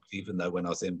stopped, even though when I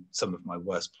was in some of my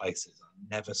worst places,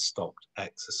 I never stopped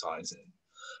exercising.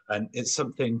 And it's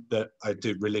something that I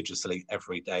do religiously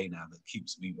every day now that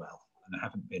keeps me well. And I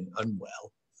haven't been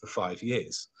unwell for 5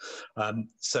 years.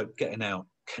 So getting out,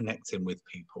 connecting with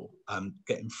people,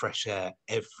 getting fresh air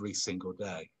every single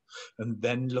day. And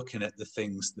then looking at the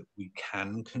things that we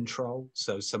can control.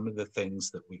 So some of the things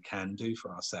that we can do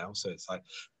for ourselves. So it's like,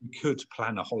 we could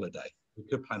plan a holiday. We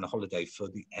could plan a holiday for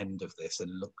the end of this and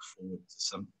look forward to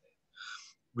something.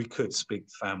 We could speak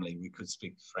to family. We could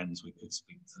speak to friends. We could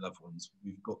speak to loved ones.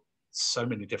 We've got so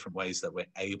many different ways that we're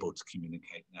able to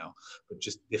communicate now, but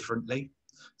just differently.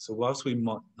 So whilst we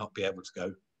might not be able to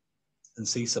go and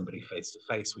see somebody face to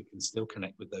face, we can still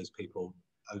connect with those people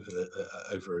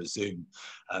over a Zoom,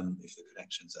 if the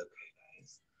connection's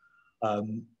okay.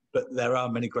 But there are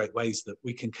many great ways that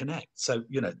we can connect. So,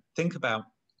 you know, think about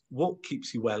what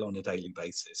keeps you well on a daily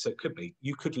basis. So it could be,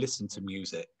 you could listen to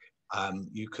music,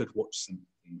 you could watch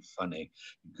something funny,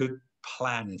 you could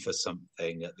plan for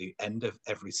something at the end of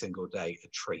every single day, a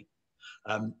treat.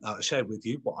 I'll share with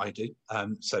you what I do.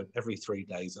 So every 3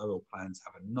 days, I will plan to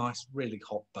have a nice, really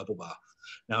hot bubble bath.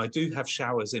 Now, I do have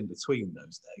showers in between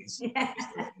those days, you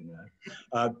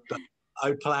know, but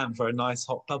I plan for a nice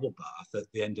hot bubble bath at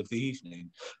the end of the evening,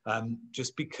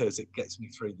 just because it gets me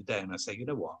through the day. And I say, you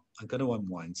know what, I'm going to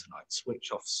unwind tonight,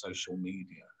 switch off social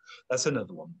media. That's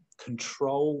another one.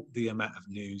 Control the amount of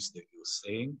news that you're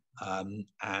seeing,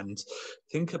 and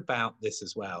think about this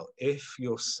as well. If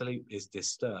your sleep is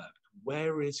disturbed,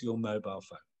 where is your mobile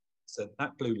phone? So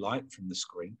that blue light from the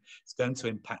screen is going to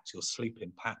impact your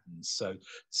sleeping patterns. So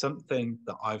something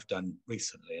that I've done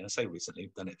recently, and I say recently,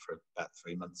 I've done it for about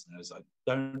 3 months now, is I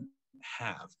don't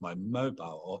have my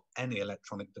mobile or any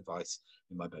electronic device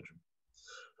in my bedroom.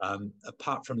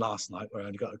 Apart from last night, where I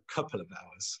only got a couple of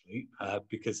hours sleep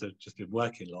because I've just been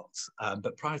working lots.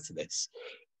 But prior to this,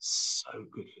 so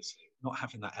good for sleep, not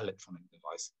having that electronic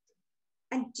device.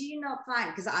 And do you not find,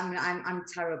 because I'm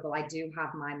terrible, I do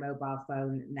have my mobile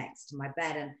phone next to my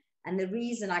bed, and the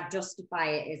reason I justify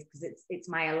it is because it's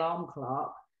my alarm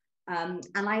clock, And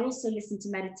I also listen to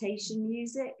meditation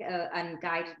music and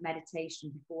guided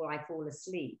meditation before I fall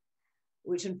asleep,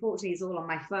 which unfortunately is all on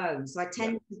my phone. So I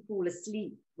tend to fall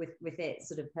asleep with it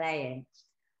sort of playing.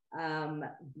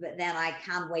 But then I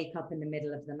can wake up in the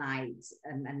middle of the night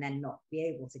and then not be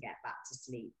able to get back to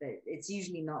sleep. But it's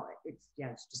usually not, it's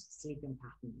just sleeping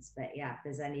patterns. But yeah, if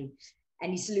there's any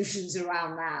solutions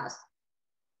around that.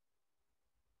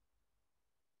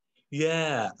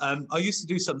 Yeah, I used to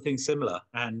do something similar,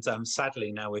 and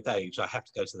sadly now with age, I have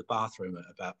to go to the bathroom at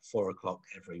about 4 o'clock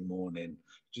every morning.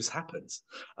 It just happens.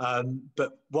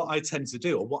 But what I tend to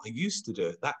do, or what I used to do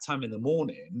at that time in the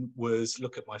morning, was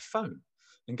look at my phone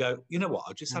and go, you know what,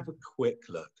 I'll just have a quick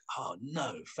look. Oh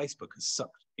no, Facebook has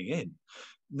sucked me in.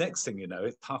 Next thing you know,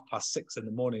 it's 6:30 in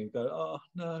the morning. You go, oh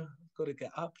no, I've got to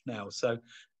get up now. So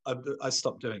I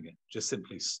stopped doing it, just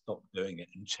simply stopped doing it,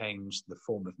 and changed the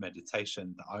form of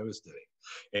meditation that I was doing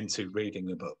into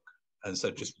reading a book. And so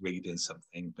just reading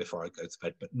something before I go to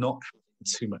bed, but not having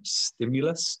too much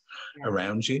stimulus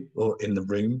around you or in the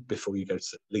room before you go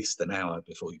to, at least an hour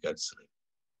before you go to sleep.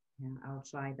 Yeah, I'll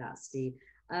try that, Steve.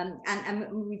 And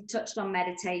we've touched on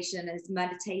meditation. Has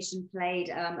meditation played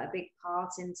a big part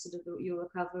in sort of your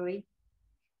recovery?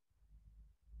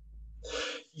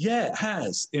 Yeah, it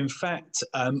has. In fact,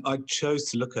 I chose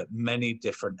to look at many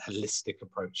different holistic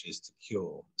approaches to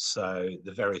cure. So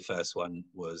the very first one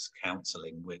was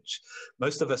counselling, which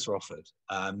most of us are offered.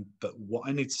 But what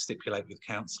I need to stipulate with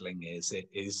counselling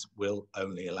is will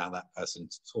only allow that person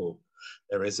to talk.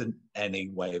 There isn't any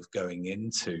way of going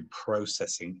into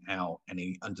processing out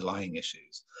any underlying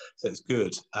issues. So it's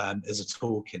good as a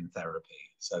talk-in therapy.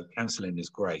 So counselling is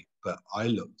great, but I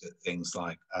looked at things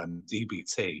like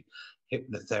DBT,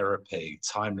 hypnotherapy,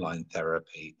 timeline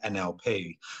therapy,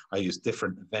 NLP. I use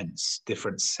different events,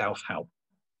 different self-help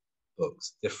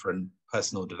books, different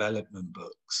personal development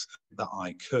books that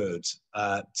I could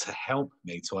to help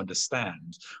me to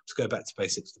understand, to go back to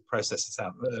basics, to process this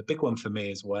out. A big one for me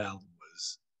as well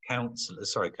was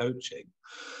coaching.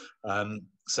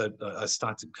 So I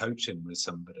started coaching with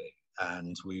somebody,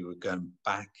 and we were going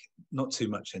back, not too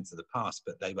much into the past,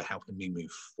 but they were helping me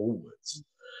move forwards.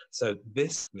 So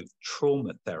this with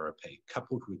trauma therapy,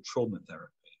 coupled with trauma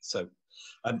therapy. So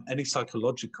any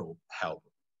psychological help,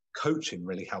 coaching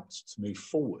really helped to move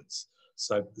forwards.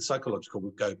 So the psychological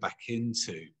would go back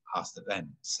into past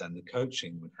events, and the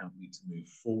coaching would help me to move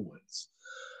forwards.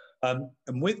 And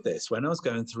with this, when I was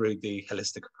going through the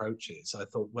holistic approaches, I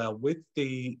thought, well, with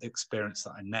the experience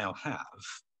that I now have,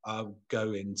 I'll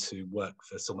go into work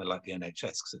for somewhere like the NHS,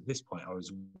 because at this point I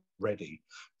was ready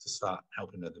to start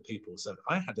helping other people. So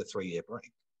I had a 3-year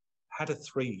break, had a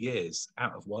 3 years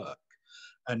out of work.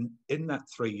 And in that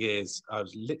 3 years, I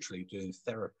was literally doing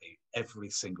therapy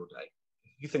every single day.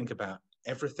 You think about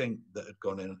everything that had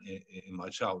gone in my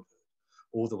childhood,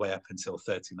 all the way up until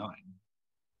 39,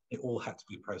 it all had to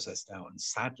be processed out. And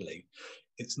sadly,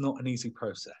 it's not an easy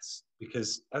process,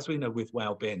 because as we know with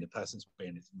well-being, the person's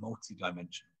being is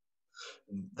multidimensional.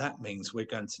 And that means we're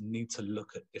going to need to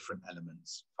look at different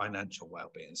elements: financial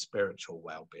well-being, spiritual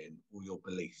well-being, all your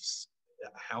beliefs.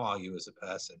 How are you as a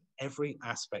person? Every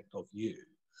aspect of you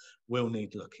will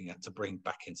need looking at to bring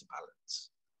back into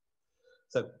balance.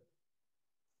 So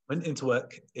went into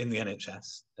work in the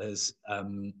NHS as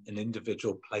an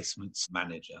individual placements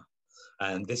manager.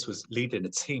 And this was leading a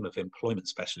team of employment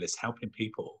specialists, helping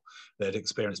people that had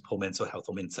experienced poor mental health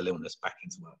or mental illness back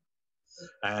into work.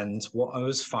 And what I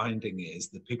was finding is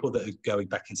the people that are going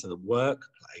back into the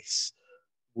workplace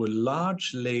were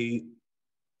largely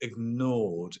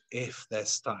ignored if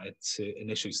an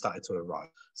issue started to arise.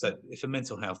 So if a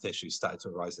mental health issue started to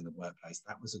arise in the workplace,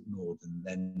 that was ignored, and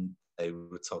then they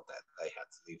were told that they had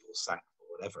to leave or sacked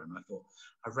or whatever. And I thought,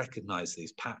 I recognize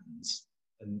these patterns,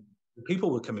 and the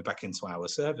people were coming back into our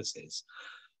services.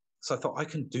 So I thought, I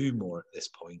can do more at this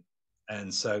point.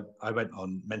 And so I went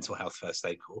on mental health first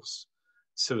aid course,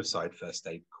 suicide first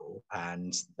aid course,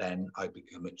 and then I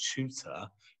became a tutor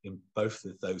in both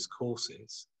of those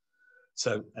courses.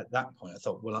 So at that point, I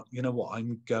thought, well, you know what?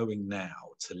 I'm going now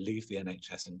to leave the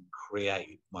NHS and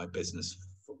create my business,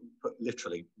 put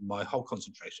literally my whole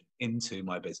concentration into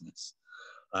my business.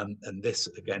 And this,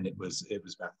 again, it was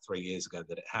about 3 years ago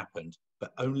that it happened,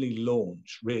 but only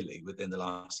launched really within the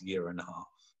last year and a half.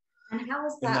 And how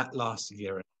was that? In that last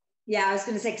year. Yeah, I was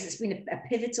going to say, because it's been a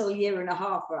pivotal year and a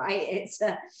half, right? It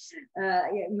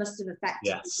must have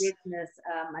affected the business.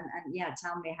 And yeah,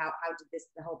 tell me, how did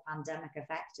the whole pandemic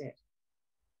affect it?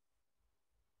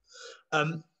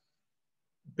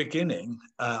 beginning,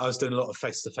 I was doing a lot of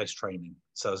face-to-face training.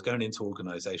 So I was going into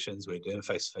organizations, we were doing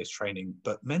face-to-face training,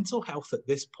 but mental health at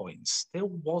this point still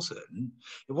it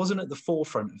wasn't at the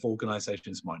forefront of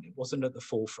organizations' mind. It wasn't at the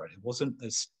forefront. It wasn't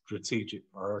a strategic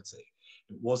priority.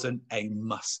 It wasn't a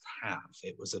must-have.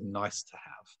 It was a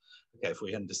nice-to-have. Okay, if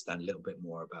we understand a little bit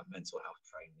more about mental health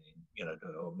training,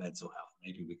 or mental health,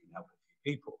 maybe we can help a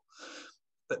few people.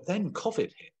 But then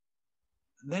COVID hit.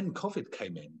 Then COVID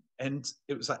came in, and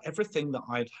it was like everything that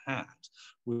I'd had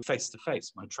with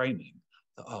face-to-face, my training,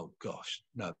 that, oh gosh,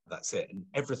 no, that's it. And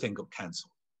everything got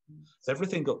cancelled. So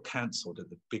everything got cancelled at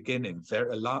the beginning,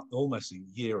 almost a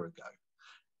year ago.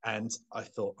 And I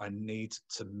thought I need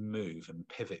to move and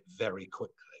pivot very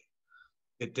quickly.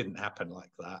 It didn't happen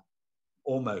like that.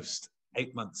 Almost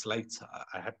 8 months later,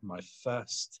 I had my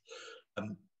first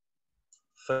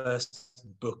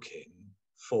booking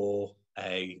for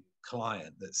a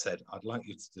client that said, I'd like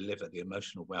you to deliver the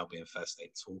emotional wellbeing first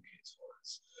aid toolkits for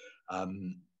us.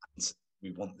 And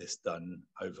we want this done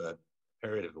over a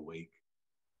period of a week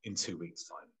in 2 weeks'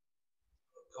 time.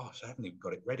 Gosh, I haven't even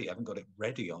got it ready. I haven't got it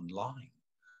ready online.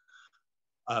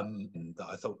 And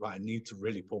I thought, right, I need to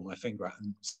really pull my finger out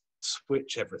and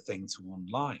switch everything to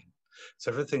online.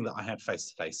 So everything that I had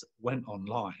face-to-face went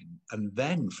online. And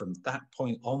then from that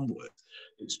point onward,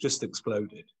 it's just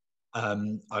exploded.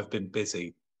 I've been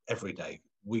busy every day,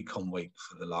 week on week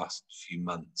for the last few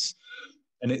months.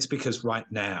 And it's because right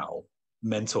now,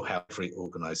 mental health for the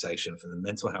organization, for the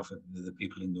mental health of the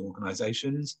people in the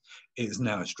organizations, is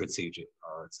now a strategic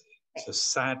priority. So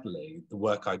sadly, the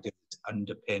work I do is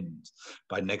underpinned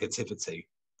by negativity.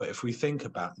 But if we think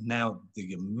about now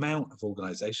the amount of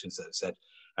organizations that have said,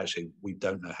 actually, we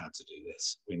don't know how to do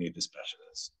this, we need a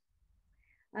specialist.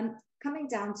 Coming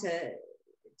down to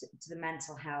the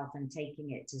mental health and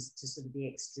taking it to sort of the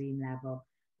extreme level,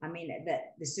 I mean,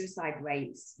 the suicide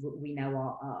rates we know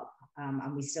are up,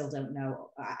 and we still don't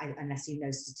know, unless you know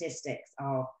statistics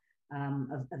of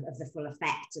the full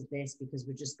effect of this, because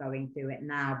we're just going through it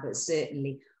now. But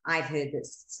certainly, I've heard that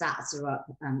stats are up.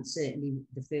 Certainly,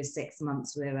 the first 6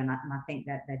 months were, and I think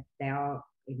that they are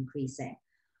increasing.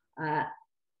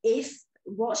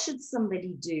 What should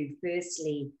somebody do?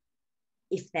 Firstly,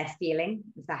 if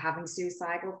they're having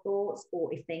suicidal thoughts,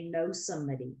 or if they know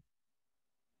somebody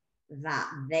that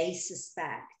they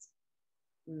suspect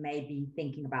may be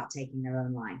thinking about taking their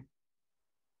own life?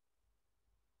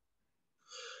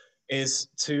 Is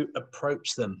to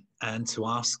approach them and to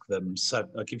ask them. So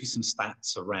I'll give you some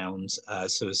stats around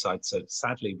suicide. So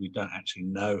sadly, we don't actually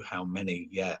know how many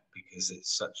yet, because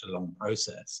it's such a long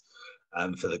process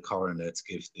for the coroner to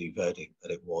give the verdict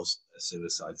that it was a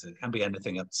suicide. So it can be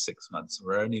anything up to 6 months.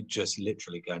 We're only just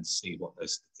literally going to see what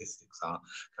those statistics are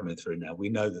coming through now. We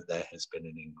know that there has been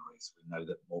an increase. We know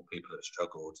that more people have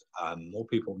struggled. More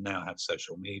people now have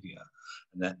social media,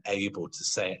 and they're able to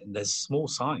say it. And there's small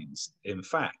signs. In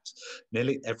fact,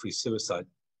 nearly every suicide,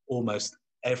 almost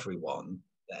everyone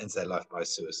that ends their life by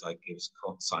suicide gives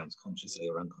signs consciously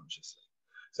or unconsciously.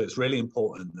 So it's really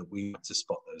important that we have to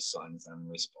spot those signs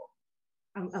and respond.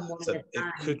 So it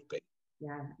could be.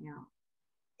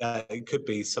 It could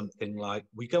be something like,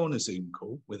 we go on a Zoom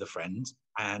call with a friend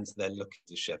and they're looking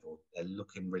disheveled. They're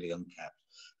looking really unkept.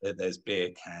 There's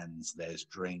beer cans, there's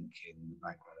drink in the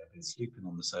background. They're sleeping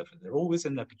on the sofa. They're always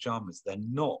in their pajamas. They're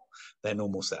not their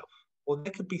normal self. Or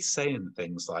they could be saying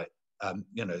things like,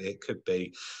 it could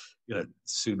be,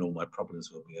 soon all my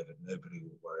problems will be over. Nobody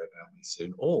will worry about me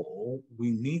soon. Or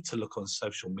we need to look on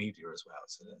social media as well.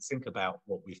 So let's think about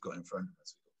what we've got in front of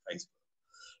us. We've got Facebook.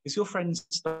 Is your friends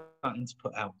starting to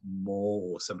put out more,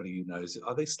 or somebody you know,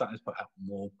 are they starting to put out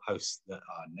more posts that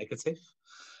are negative?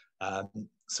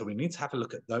 So we need to have a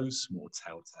look at those small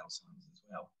telltale signs as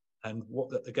well. And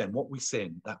what we see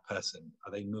in that person,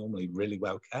 are they normally really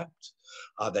well kept?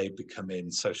 Are they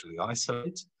becoming socially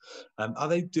isolated? Are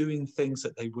they doing things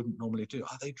that they wouldn't normally do?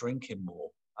 Are they drinking more?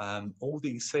 All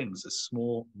these things are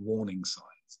small warning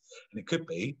signs. And it could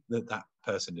be that that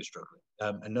person is struggling.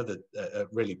 Another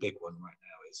really big one right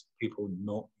now is people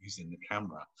not using the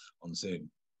camera on Zoom.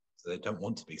 So they don't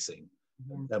want to be seen.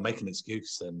 Mm-hmm. They'll make an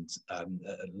excuse, and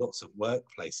lots of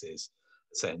workplaces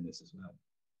are saying this as well.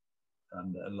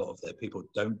 And a lot of their people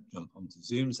don't jump onto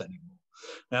Zooms anymore.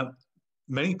 Now,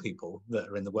 many people that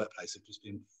are in the workplace have just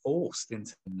been forced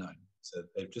into known. So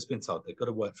they've just been told they've got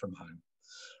to work from home,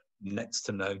 next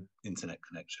to no internet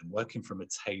connection, working from a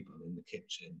table in the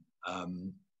kitchen,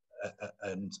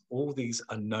 and all these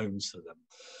unknowns to them.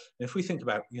 And if we think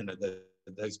about,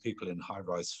 those people in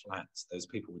high-rise flats, those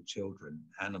people with children,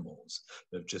 animals,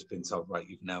 that have just been told, right,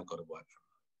 you've now got to work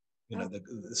from home.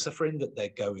 The suffering that they're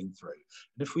going through.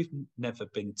 And if we've never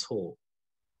been taught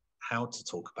how to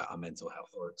talk about our mental health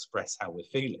or express how we're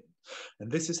feeling.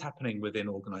 And this is happening within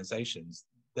organizations.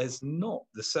 There's not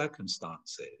the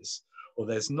circumstances, or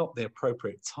there's not the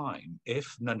appropriate time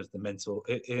if none of the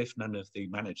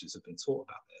managers have been taught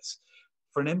about this,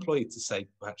 for an employee to say,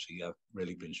 well, actually, I've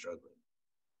really been struggling.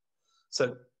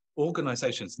 So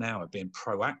organizations now are being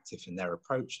proactive in their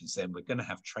approach and saying, we're going to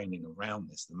have training around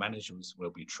this. The managers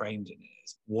will be trained in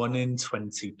it. 1 in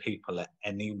 20 people at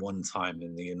any one time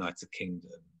in the United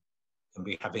Kingdom can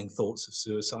be having thoughts of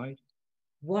suicide.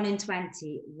 1 in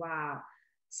 20. Wow.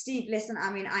 Steve, listen,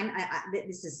 I mean,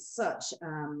 this is such,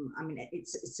 I mean,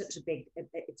 it's such a big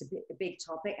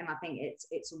topic, and I think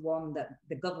it's one that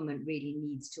the government really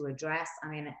needs to address. I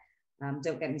mean,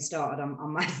 don't get me started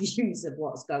on my views of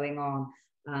what's going on,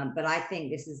 but I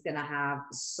think this is going to have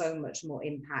so much more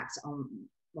impact on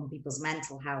people's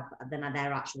mental health than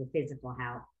their actual physical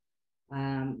health,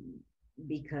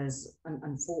 because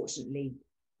unfortunately,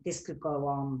 this could go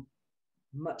on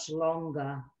much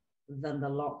longer than the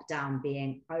lockdown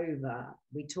being over.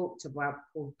 We talked about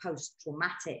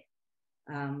post-traumatic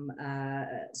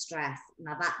stress.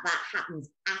 Now that happens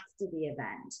after the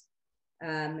event.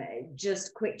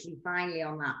 Just quickly, finally,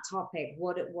 on that topic,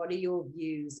 what are your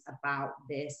views about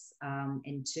this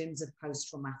in terms of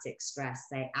post-traumatic stress?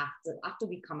 Say after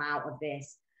we come out of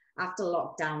this, after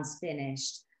lockdown's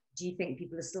finished, do you think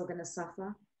people are still going to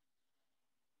suffer?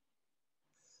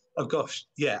 Oh gosh,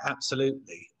 yeah,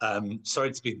 absolutely.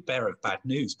 Sorry to be the bearer of bad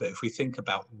news, but if we think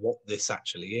about what this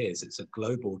actually is, it's a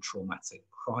global traumatic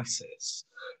crisis.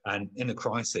 And in a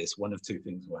crisis, one of two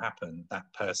things will happen. That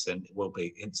person will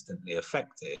be instantly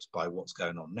affected by what's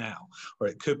going on now. Or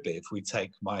it could be, if we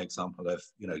take my example of,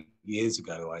 years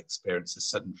ago, I experienced a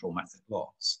sudden traumatic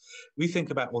loss. We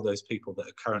think about all those people that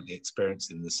are currently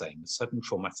experiencing the same, sudden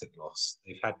traumatic loss.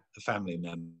 They've had a family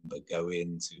member go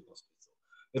into hospital.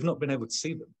 They've not been able to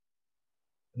see them.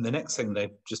 And the next thing,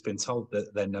 they've just been told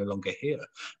that they're no longer here.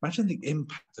 Imagine the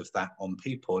impact of that on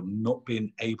people not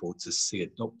being able to see a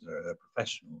doctor, a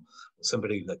professional, or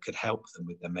somebody that could help them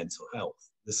with their mental health.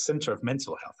 The Centre of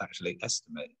Mental Health actually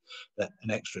estimate that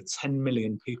an extra 10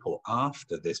 million people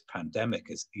after this pandemic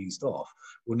has eased off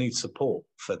will need support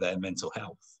for their mental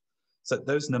health. So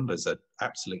those numbers are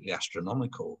absolutely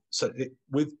astronomical. So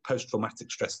with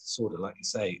post-traumatic stress disorder, like you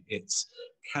say, it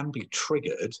can be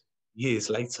triggered years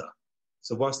later.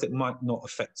 So whilst it might not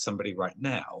affect somebody right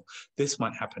now, this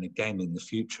might happen again in the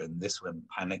future, and this when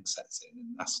panic sets in,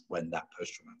 and that's when that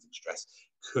post-traumatic stress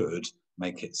could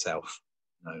make itself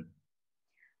known.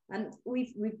 And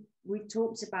we've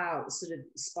talked about sort of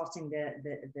spotting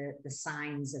the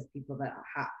signs of people that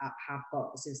have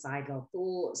got suicidal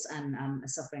thoughts and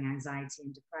suffering anxiety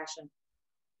and depression.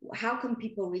 How can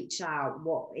people reach out?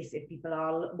 What if people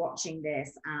are watching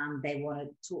this and they want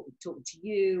to talk to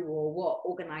you, or what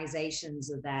organizations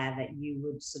are there that you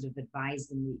would sort of advise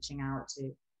them reaching out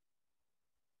to?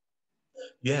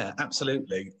 Yeah,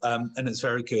 absolutely. And it's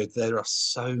very good. There are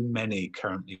so many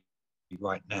currently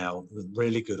right now,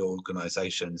 really good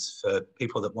organizations for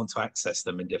people that want to access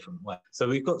them in different ways. So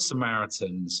we've got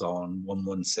Samaritans on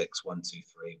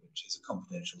 116123, which is a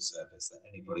confidential service that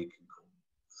anybody can call.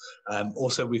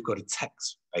 Also, we've got a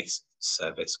text-based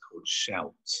service called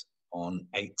Shout on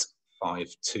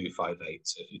 85258.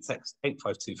 So if you text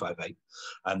 85258,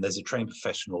 and there's a trained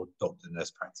professional, doctor,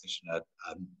 nurse practitioner,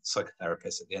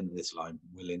 psychotherapist at the end of this line,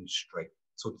 willing to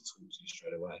talk to you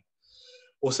straight away.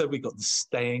 Also, we've got the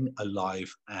Staying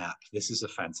Alive app. This is a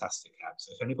fantastic app.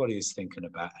 So if anybody is thinking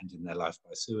about ending their life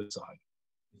by suicide,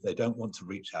 if they don't want to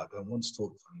reach out, don't want to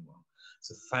talk to anyone,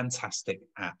 it's a fantastic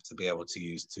app to be able to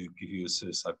use to give you a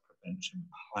suicide prevention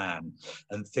plan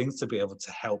and things to be able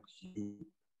to help you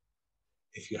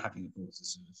if you're having thoughts of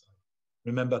suicide.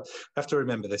 Remember, you have to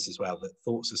remember this as well, that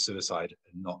thoughts of suicide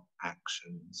are not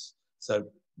actions. So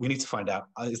we need to find out,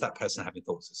 is that person having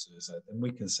thoughts of suicide? And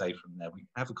we can say from there, we can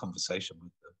have a conversation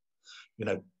with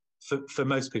them. For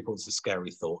most people, it's a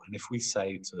scary thought. And if we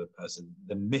say to a person,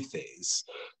 the myth is,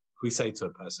 if we say to a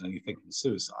person, are you thinking of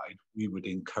suicide? We would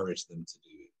encourage them to do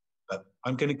it. But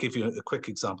I'm going to give you a quick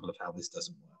example of how this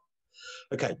doesn't work.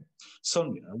 Okay,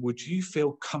 Sonia, would you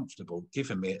feel comfortable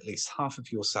giving me at least half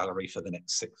of your salary for the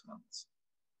next 6 months?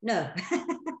 No.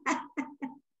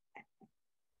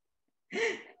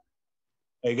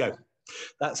 There you go.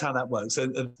 That's how that works.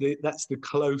 And that's the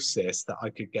closest that I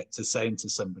could get to saying to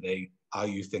somebody, are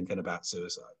you thinking about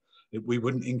suicide? We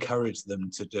wouldn't encourage them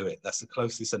to do it. That's the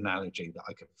closest analogy that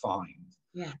I could find.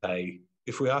 Yeah.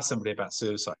 If we ask somebody about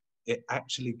suicide, it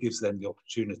actually gives them the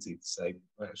opportunity to say,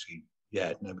 well, actually,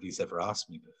 yeah, nobody's ever asked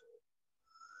me before.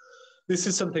 This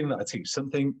is something that I teach,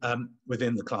 something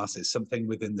within the classes, something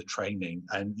within the training,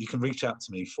 and you can reach out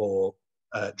to me for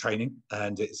training,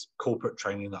 and it's corporate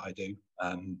training that I do.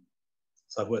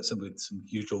 So I've worked with some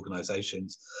huge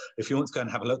organizations. If you want to go and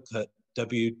have a look at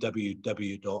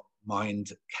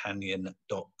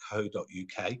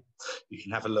www.mindcanyon.co.uk, you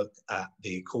can have a look at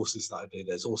the courses that I do.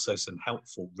 There's also some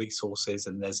helpful resources,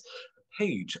 and there's a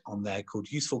page on there called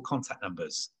Useful Contact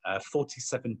Numbers,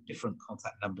 47 different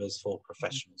contact numbers for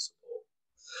professional support.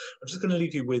 I'm just going to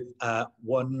leave you with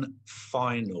one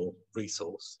final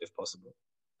resource, if possible,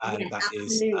 and that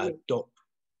is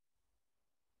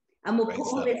And we'll put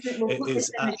all this, we'll put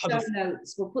this in the show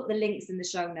notes. We'll put the links in the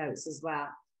show notes as well.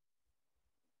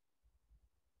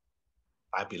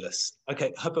 Fabulous.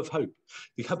 Okay, Hub of Hope.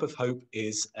 The Hub of Hope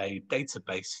is a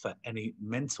database for any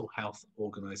mental health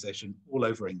organisation all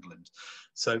over England.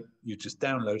 So you just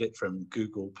download it from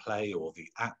Google Play or the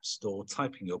App Store,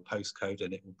 type in your postcode,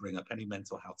 and it will bring up any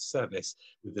mental health service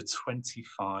with a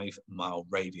 25-mile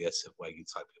radius of where you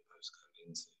type your postcode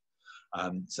into.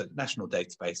 So national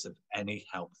database of any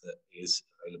help that is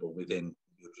available within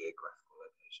your geographical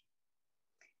location.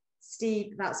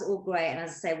 Steve, that's all great. And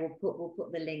as I say, we'll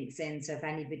put the links in. So if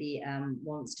anybody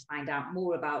wants to find out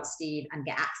more about Steve and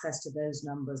get access to those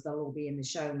numbers, they'll all be in the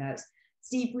show notes.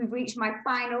 Steve, we've reached my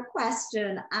final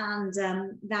question. And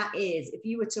that is, if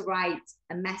you were to write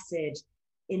a message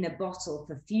in a bottle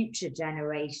for future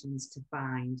generations to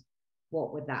find,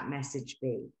 what would that message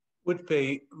be? Would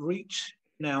be reach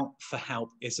out for help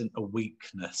isn't a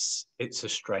weakness, it's a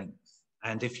strength.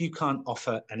 And if you can't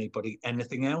offer anybody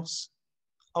anything else,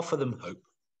 offer them hope.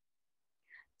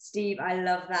 Steve, I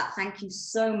love that. Thank you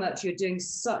so much. You're doing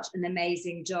such an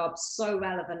amazing job, so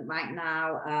relevant right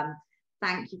now.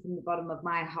 Thank you from the bottom of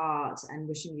my heart, and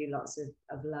wishing you lots of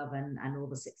love and all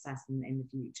the success in the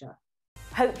future.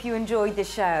 Hope you enjoyed the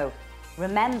show.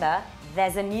 Remember,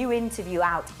 there's a new interview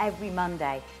out every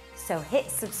Monday, so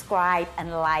hit subscribe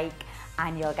and like,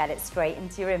 and you'll get it straight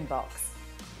into your inbox.